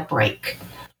taking a break.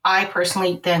 I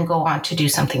personally then go on to do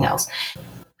something else.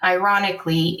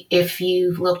 Ironically, if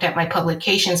you've looked at my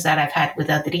publications that I've had with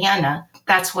Adriana,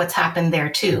 that's what's happened there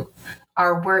too.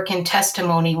 Our work and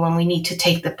testimony, when we need to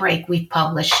take the break, we've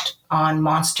published on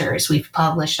monsters, we've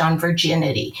published on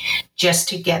virginity, just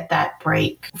to get that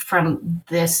break from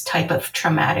this type of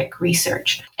traumatic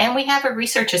research. And we have a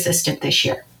research assistant this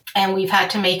year. And we've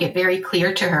had to make it very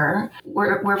clear to her.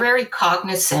 We're very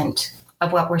cognizant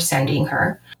of what we're sending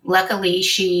her. Luckily,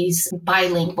 she's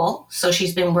bilingual, so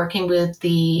she's been working with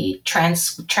the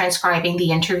transcribing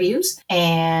the interviews,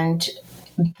 and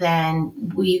then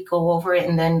we go over it,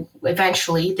 and then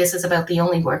eventually, this is about the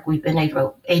only work we've been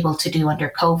able to do under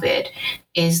COVID,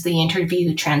 is the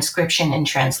interview transcription and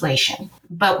translation.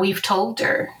 But we've told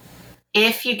her,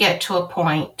 if you get to a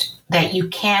point that you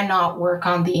cannot work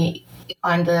on the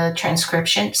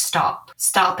transcription,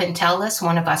 stop and tell us.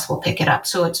 One of us will pick it up.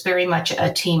 So it's very much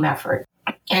a team effort,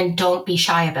 and don't be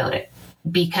shy about it,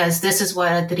 because this is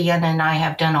what Adriana and I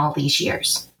have done all these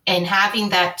years. And having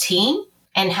that team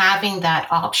and having that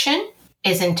option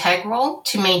is integral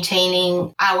to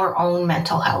maintaining our own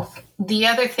mental health. The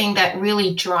other thing that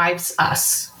really drives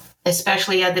us,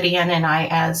 especially Adriana and I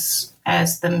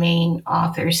as the main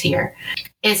authors here,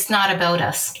 it's not about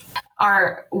us.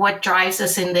 What drives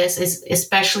us in this is,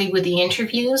 especially with the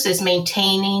interviews, is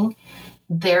maintaining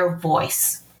their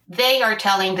voice. They are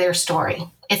telling their story.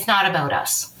 It's not about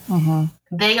us. Mm-hmm.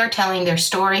 They are telling their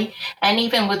story. And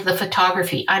even with the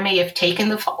photography, I may have taken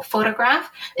the photograph.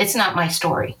 It's not my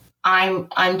story. I'm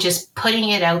just putting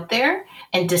it out there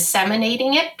and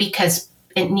disseminating it because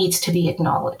it needs to be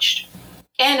acknowledged.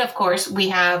 And of course, we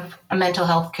have a mental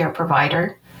health care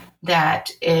provider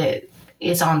that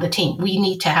is on the team. We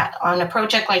need to have, on a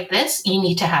project like this, you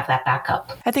need to have that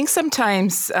backup. I think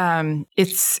sometimes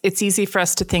it's easy for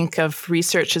us to think of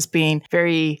research as being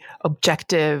very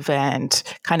objective and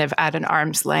kind of at an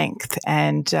arm's length.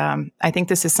 And I think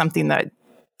this is something that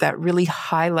really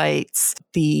highlights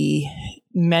the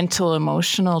mental,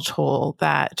 emotional toll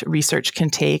that research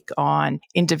can take on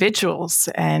individuals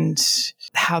and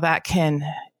how that can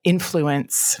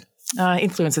influence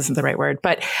isn't the right word,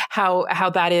 but how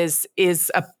that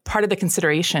is a part of the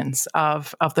considerations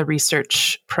of the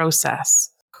research process.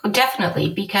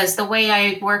 Definitely, because the way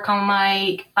I work on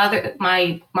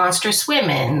my monstrous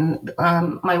women,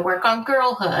 my work on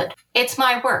girlhood, it's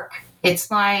my work.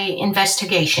 It's my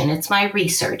investigation. It's my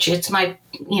research. It's my,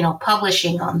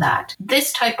 publishing on that.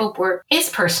 This type of work is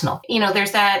personal.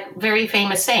 There's that very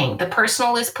famous saying, the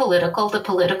personal is political, the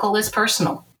political is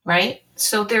personal, right?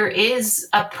 So there is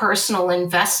a personal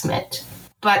investment.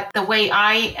 But the way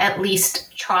I at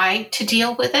least try to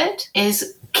deal with it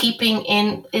is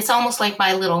it's almost like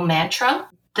my little mantra.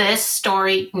 This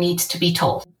story needs to be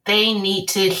told. They need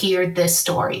to hear this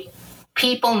story.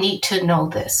 People need to know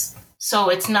this. So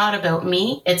it's not about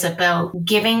me. It's about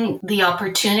giving the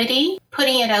opportunity,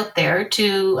 putting it out there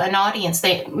to an audience.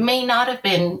 They may not have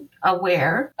been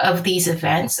aware of these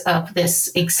events, of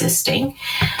this existing,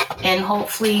 and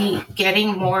hopefully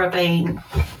getting more of a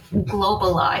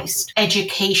globalized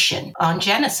education on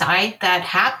genocide that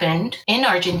happened in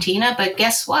Argentina. But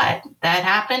guess what? That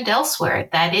happened elsewhere.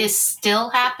 That is still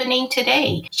happening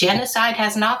today. Genocide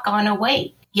has not gone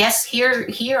away. Yes,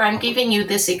 here I'm giving you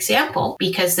this example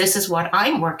because this is what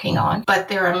I'm working on, but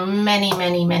there are many,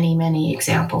 many, many, many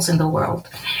examples in the world.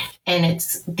 And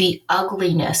it's the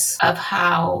ugliness of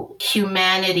how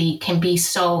humanity can be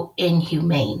so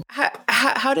inhumane.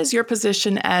 How does your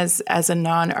position as a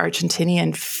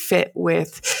non-Argentinian fit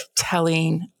with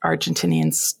telling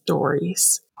Argentinian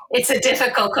stories? It's a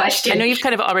difficult question. I know you've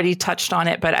kind of already touched on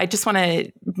it, but I just want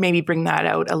to maybe bring that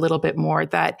out a little bit more,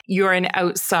 that you're an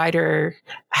outsider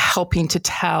helping to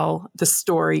tell the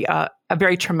story, a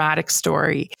very traumatic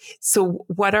story. So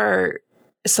what are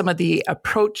some of the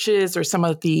approaches or some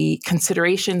of the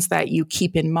considerations that you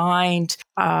keep in mind,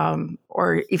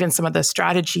 or even some of the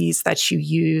strategies that you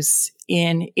use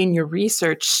in your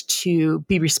research to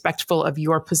be respectful of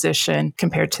your position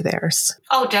compared to theirs?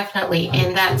 Oh, definitely.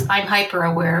 And I'm hyper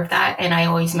aware of that. And I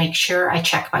always make sure I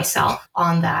check myself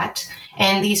on that.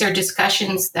 And these are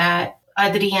discussions that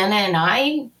Adriana and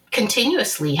I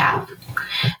continuously have,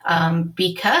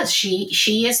 because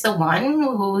she is the one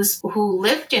who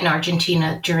lived in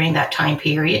Argentina during that time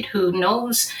period, who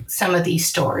knows some of these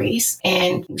stories,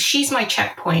 and she's my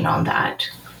checkpoint on that.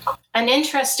 An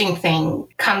interesting thing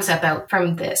comes about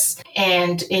from this.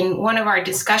 And in one of our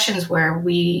discussions where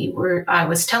I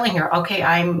was telling her, okay,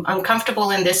 I'm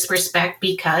uncomfortable in this respect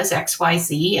because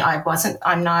XYZ,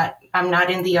 I'm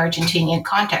not in the Argentinian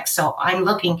context. So I'm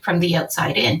looking from the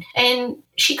outside in. And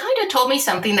she kind of told me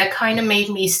something that kind of made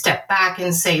me step back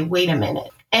and say, wait a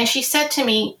minute. And she said to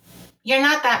me, you're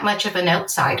not that much of an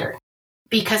outsider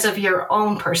because of your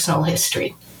own personal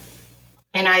history.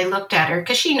 And I looked at her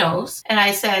because she knows. And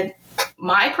I said,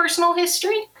 my personal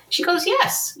history? She goes,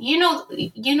 yes, you know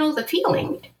the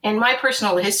feeling. And my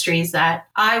personal history is that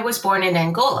I was born in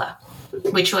Angola,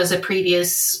 which was a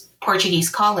previous Portuguese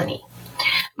colony.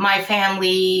 My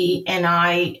family and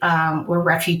I were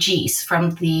refugees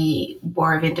from the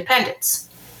War of Independence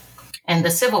and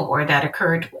the Civil War that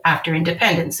occurred after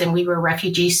independence. And we were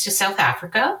refugees to South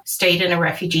Africa, stayed in a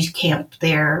refugee camp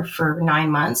there for 9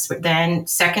 months. Then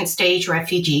second stage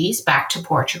refugees back to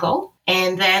Portugal.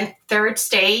 And then third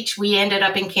stage, we ended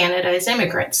up in Canada as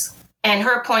immigrants. And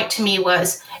her point to me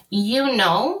was, you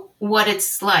know what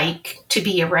it's like to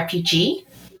be a refugee,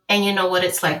 and you know what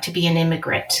it's like to be an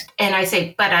immigrant. And I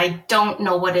say, but I don't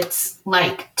know what it's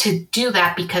like to do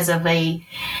that because of a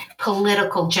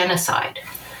political genocide.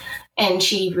 And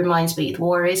she reminds me,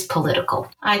 war is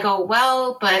political. I go,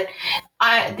 well, but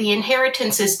the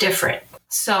inheritance is different.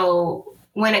 So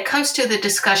when it comes to the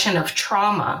discussion of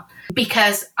trauma,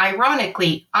 because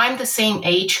ironically, I'm the same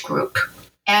age group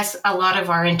as a lot of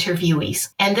our interviewees.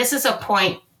 And this is a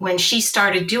point when she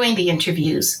started doing the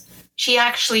interviews, she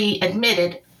actually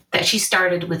admitted that she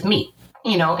started with me,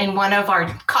 in one of our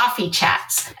coffee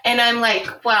chats. And I'm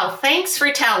like, well, thanks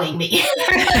for telling me.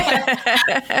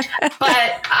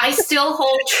 But I still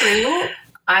hold true.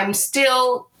 I'm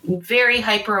still very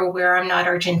hyper aware I'm not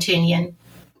Argentinian.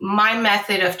 My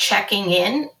method of checking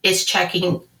in is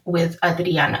checking with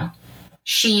Adriana.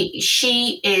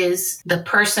 She is the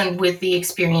person with the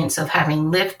experience of having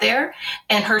lived there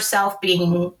and herself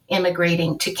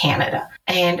immigrating to Canada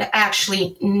and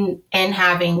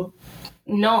having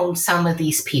known some of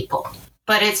these people.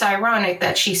 But it's ironic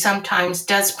that she sometimes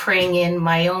does bring in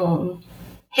my own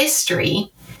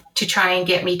history to try and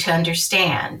get me to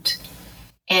understand.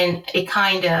 And it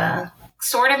kind of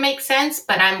sort of makes sense,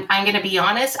 but I'm going to be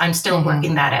honest, I'm still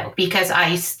working that out because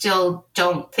I still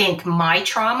don't think my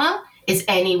trauma is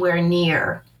anywhere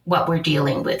near what we're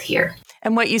dealing with here.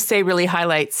 And what you say really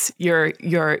highlights your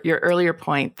earlier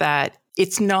point that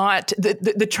it's not,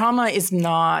 the trauma is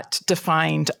not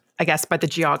defined, I guess, by the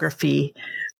geography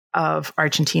of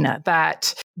Argentina,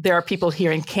 that there are people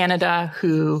here in Canada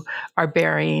who are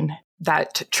bearing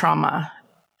that trauma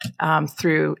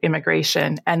through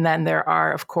immigration. And then there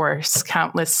are, of course,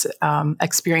 countless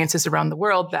experiences around the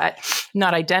world that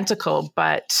not identical,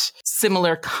 but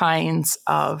similar kinds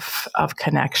of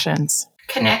connections.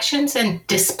 Connections and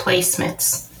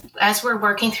displacements. As we're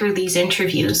working through these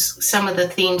interviews, some of the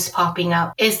themes popping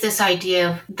up is this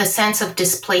idea of the sense of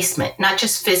displacement, not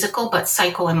just physical, but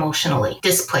psycho-emotionally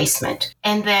displacement.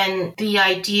 And then the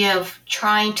idea of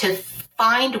trying to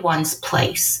find one's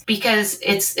place, because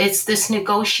it's this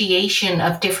negotiation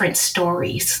of different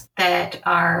stories that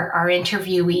our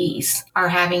interviewees are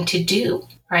having to do,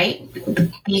 right?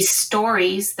 These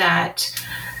stories that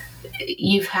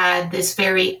you've had this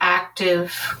very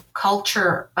active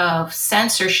culture of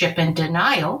censorship and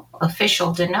denial,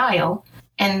 official denial,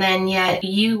 and then yet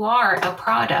you are a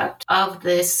product of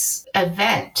this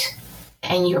event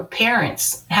and your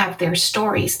parents have their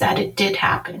stories that it did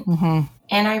happen. Mm-hmm.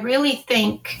 And I really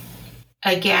think,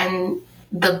 again,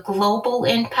 the global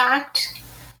impact,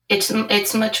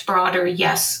 it's much broader.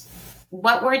 Yes,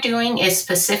 what we're doing is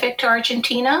specific to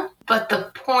Argentina, but the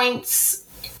points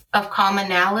of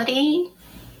commonality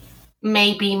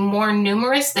may be more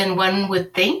numerous than one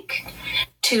would think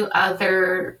to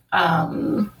other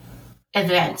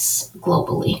events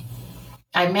globally.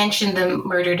 I mentioned the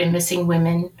murdered and missing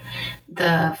women,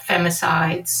 the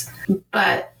femicides,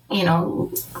 but,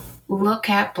 look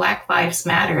at Black Lives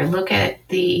Matter. Look at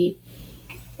the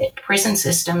prison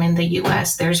system in the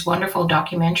U.S. There's wonderful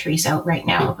documentaries out right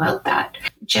now about that.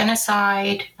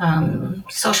 Genocide,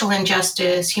 social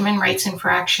injustice, human rights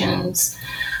infractions.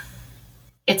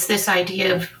 It's this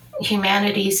idea of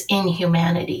humanity's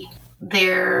inhumanity.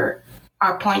 There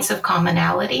are points of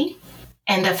commonality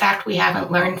and the fact we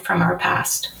haven't learned from our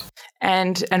past.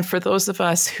 And for those of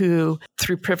us who,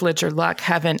 through privilege or luck,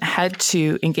 haven't had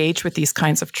to engage with these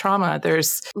kinds of trauma,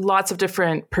 there's lots of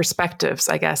different perspectives,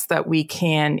 I guess, that we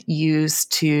can use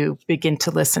to begin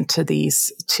to listen to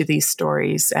these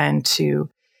stories and to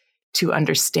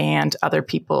understand other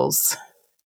people's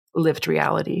lived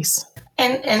realities.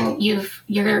 And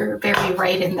you're very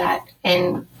right in that.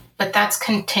 But that's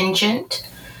contingent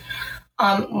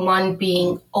on one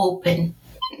being open,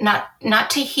 not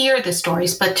to hear the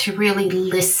stories, but to really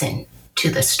listen to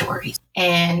the stories.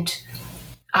 And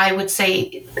I would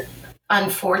say,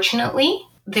 unfortunately,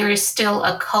 there is still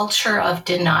a culture of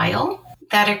denial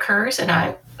that occurs. And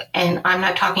I'm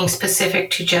not talking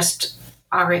specific to just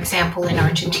our example in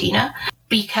Argentina,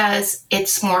 because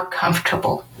it's more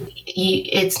comfortable.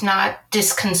 It's not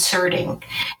disconcerting.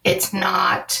 It's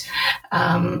not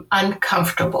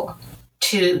uncomfortable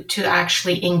to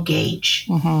actually engage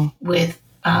with,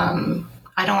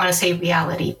 I don't want to say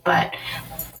reality, but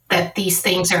that these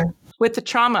things are... With the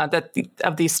trauma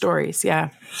of these stories,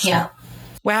 yeah. Yeah.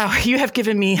 Wow, you have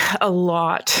given me a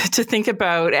lot to think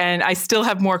about, and I still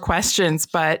have more questions,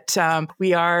 but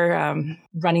we are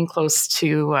running close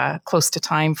to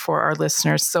time for our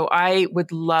listeners. So I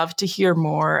would love to hear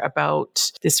more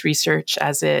about this research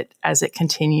as it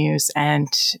continues and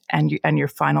your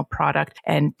final product.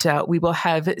 And we will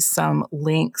have some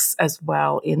links as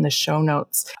well in the show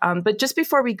notes. But just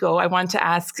before we go, I want to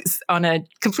ask, on a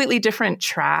completely different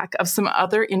track, of some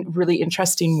other really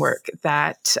interesting work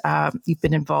that you've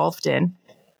been involved in.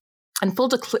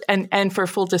 And for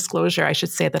full disclosure, I should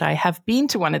say that I have been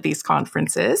to one of these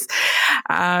conferences.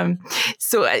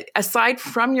 So aside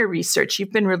from your research,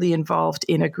 you've been really involved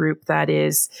in a group that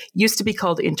used to be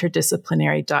called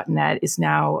interdisciplinary.net, is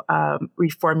now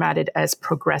reformatted as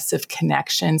Progressive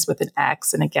Connections with an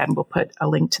X. And again, we'll put a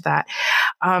link to that.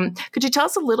 Could you tell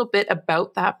us a little bit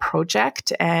about that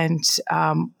project and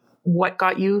what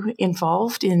got you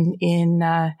involved in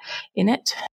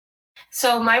it?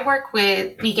 So my work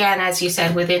began, as you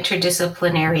said, with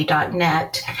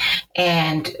interdisciplinary.net.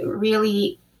 And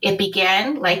really, it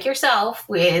began, like yourself,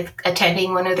 with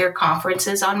attending one of their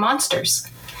conferences on monsters.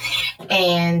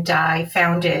 And I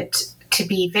found it to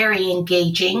be very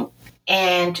engaging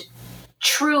and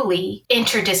truly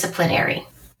interdisciplinary.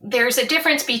 There's a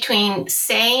difference between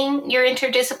saying you're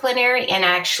interdisciplinary and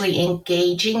actually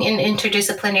engaging in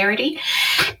interdisciplinarity.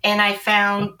 And I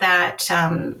found that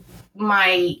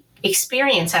my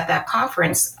experience at that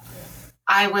conference,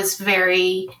 I was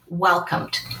very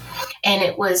welcomed. And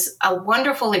it was a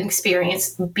wonderful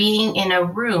experience being in a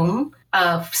room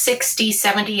of 60,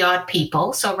 70 odd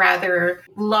people, so rather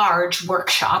large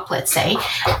workshop, let's say,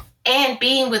 and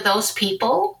being with those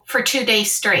people for 2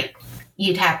 days straight.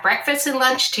 You'd have breakfast and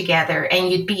lunch together,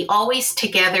 and you'd be always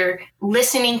together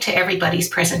listening to everybody's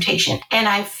presentation. And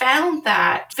I found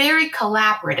that very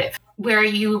collaborative, where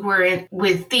you were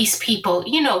with these people.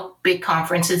 Big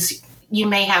conferences, you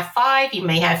may have 5, you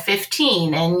may have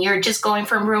 15, and you're just going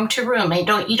from room to room, and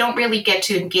you don't really get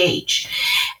to engage.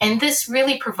 And this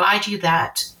really provides you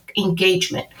that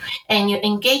engagement, and your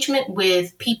engagement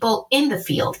with people in the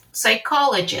field,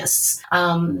 psychologists.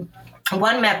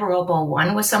 One memorable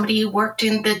one was somebody who worked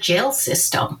in the jail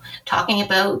system, talking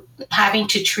about having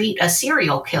to treat a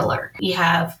serial killer. You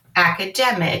have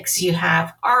academics, you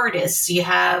have artists, you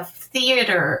have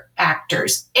theater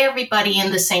actors, everybody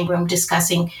in the same room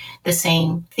discussing the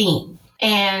same theme.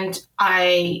 And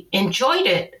I enjoyed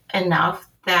it enough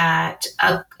that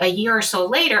a year or so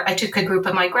later, I took a group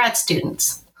of my grad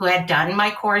students who had done my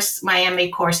MA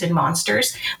course in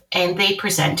monsters, and they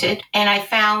presented. And I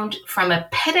found, from a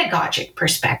pedagogic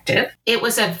perspective, it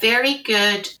was a very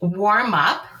good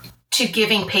warm-up to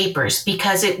giving papers,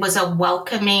 because it was a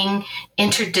welcoming,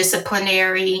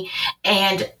 interdisciplinary,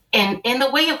 and in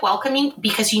the way of welcoming,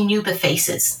 because you knew the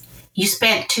faces. You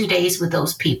spent 2 days with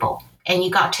those people, and you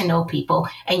got to know people,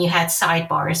 and you had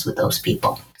sidebars with those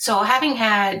people. So having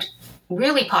had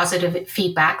really positive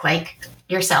feedback, like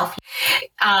yourself,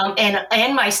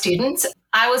 and my students,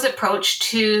 I was approached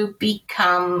to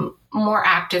become more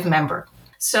active member.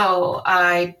 So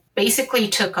I basically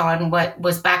took on what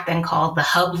was back then called the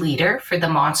hub leader for the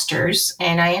Monsters.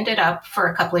 And I ended up for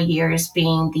a couple of years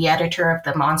being the editor of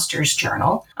the Monsters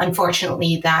Journal.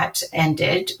 Unfortunately, that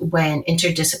ended when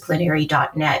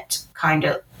interdisciplinary.net kind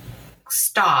of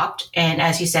stopped. And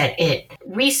as you said, it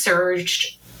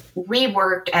resurged,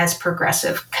 reworked as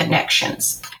Progressive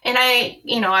Connections. And I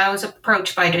was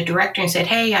approached by the director and said,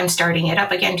 "Hey, I'm starting it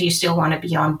up again. Do you still want to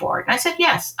be on board?" And I said,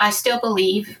 "Yes, I still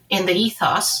believe in the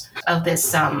ethos of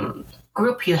this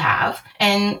group you have,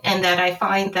 and that I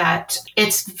find that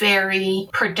it's very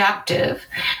productive,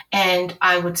 and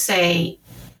I would say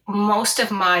most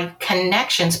of my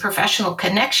connections, professional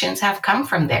connections, have come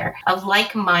from there, of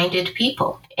like-minded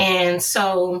people. And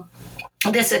so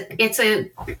it's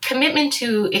a commitment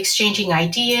to exchanging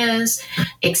ideas,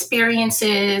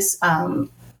 experiences,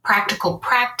 practical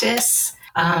practice,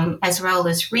 as well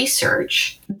as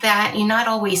research that you not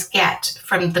always get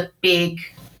from the big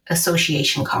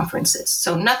association conferences.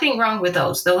 So nothing wrong with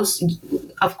those. Those,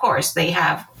 of course, they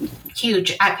have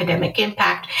huge academic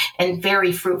impact and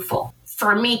very fruitful.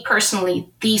 For me personally,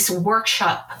 these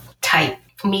workshop type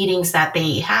meetings that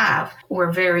they have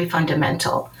were very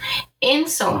fundamental, in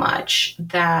so much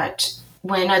that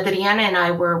when Adriana and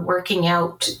I were working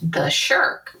out the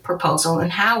SSHRC proposal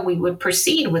and how we would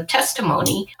proceed with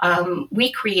testimony,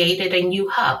 we created a new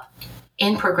hub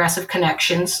in Progressive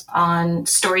Connections on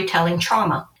storytelling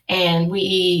trauma. And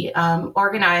we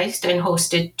organized and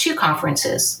hosted 2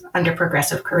 conferences under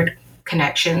Progressive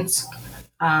Connections.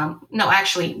 One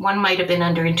might have been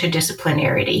under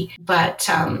interdisciplinarity, but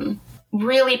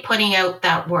really putting out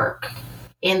that work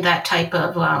in that type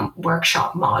of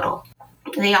workshop model.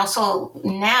 They also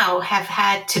now have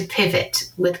had to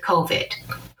pivot with COVID.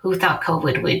 Who thought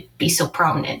COVID would be so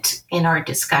prominent in our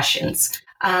discussions?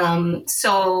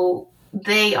 So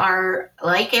they are,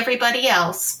 like everybody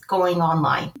else, going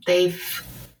online. They've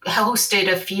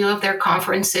hosted a few of their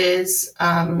conferences,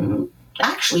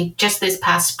 actually just this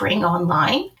past spring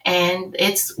online, and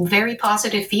it's very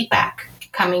positive feedback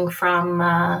coming from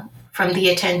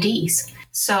the attendees.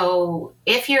 So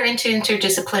if you're into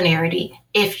interdisciplinarity,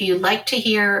 if you like to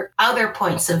hear other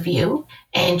points of view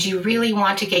and you really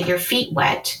want to get your feet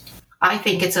wet, I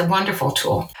think it's a wonderful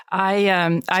tool.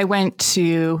 I went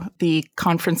to the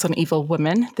Conference on Evil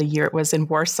Women the year it was in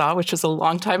Warsaw, which was a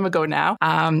long time ago now.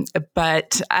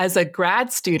 But as a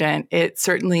grad student, it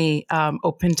certainly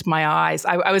opened my eyes.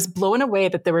 I was blown away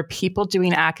that there were people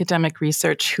doing academic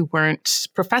research who weren't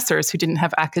professors, who didn't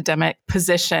have academic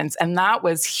positions. And that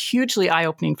was hugely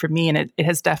eye-opening for me. And it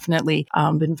has definitely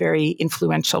been very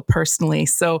influential personally.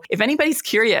 So if anybody's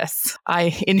curious,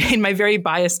 in my very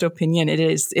biased opinion, it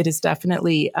is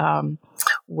definitely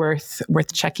worth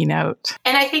checking out.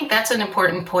 And I think that's an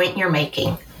important point you're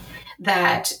making,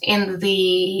 that in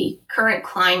the current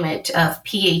climate of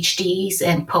PhDs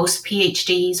and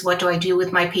post-PhDs, what do I do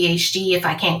with my PhD if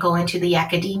I can't go into the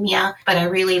academia, but I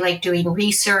really like doing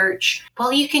research?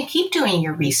 Well, you can keep doing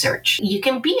your research. You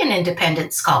can be an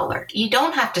independent scholar. You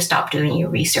don't have to stop doing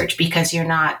your research because you're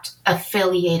not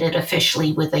affiliated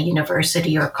officially with a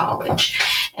university or college.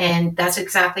 And that's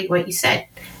exactly what you said.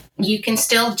 You can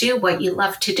still do what you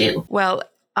love to do. Well,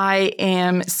 I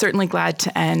am certainly glad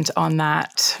to end on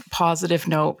that positive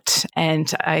note,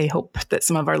 and I hope that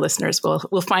some of our listeners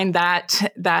will find that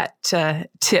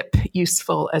tip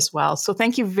useful as well. So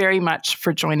thank you very much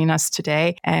for joining us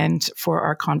today and for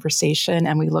our conversation,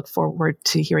 and we look forward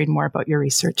to hearing more about your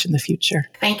research in the future.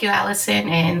 Thank you, Allison,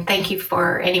 and thank you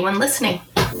for anyone listening.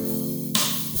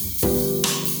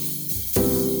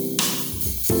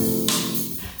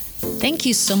 Thank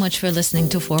you so much for listening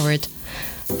to Forward.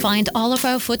 Find all of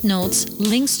our footnotes,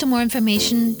 links to more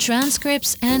information,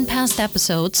 transcripts, and past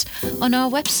episodes on our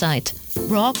website,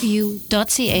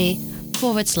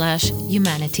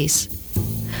 brockview.ca/humanities.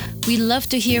 We love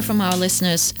to hear from our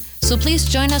listeners, so please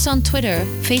join us on Twitter,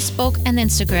 Facebook, and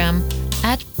Instagram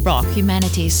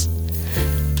 @BrockHumanities.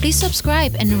 Please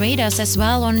subscribe and rate us as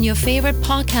well on your favorite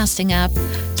podcasting app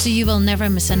so you will never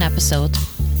miss an episode.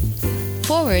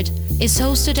 Forward is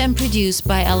hosted and produced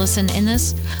by Alison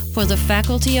Innes for the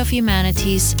Faculty of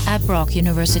Humanities at Brock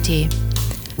University.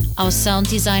 Our sound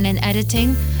design and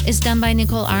editing is done by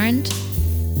Nicole Arndt.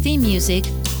 Theme music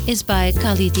is by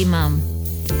Khalid Imam.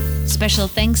 Special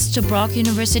thanks to Brock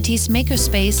University's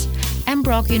Makerspace and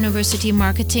Brock University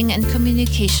Marketing and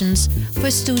Communications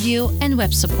for studio and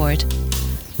web support.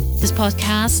 This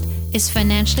podcast is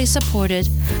financially supported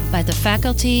by the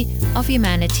Faculty of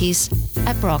Humanities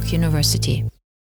at Brock University.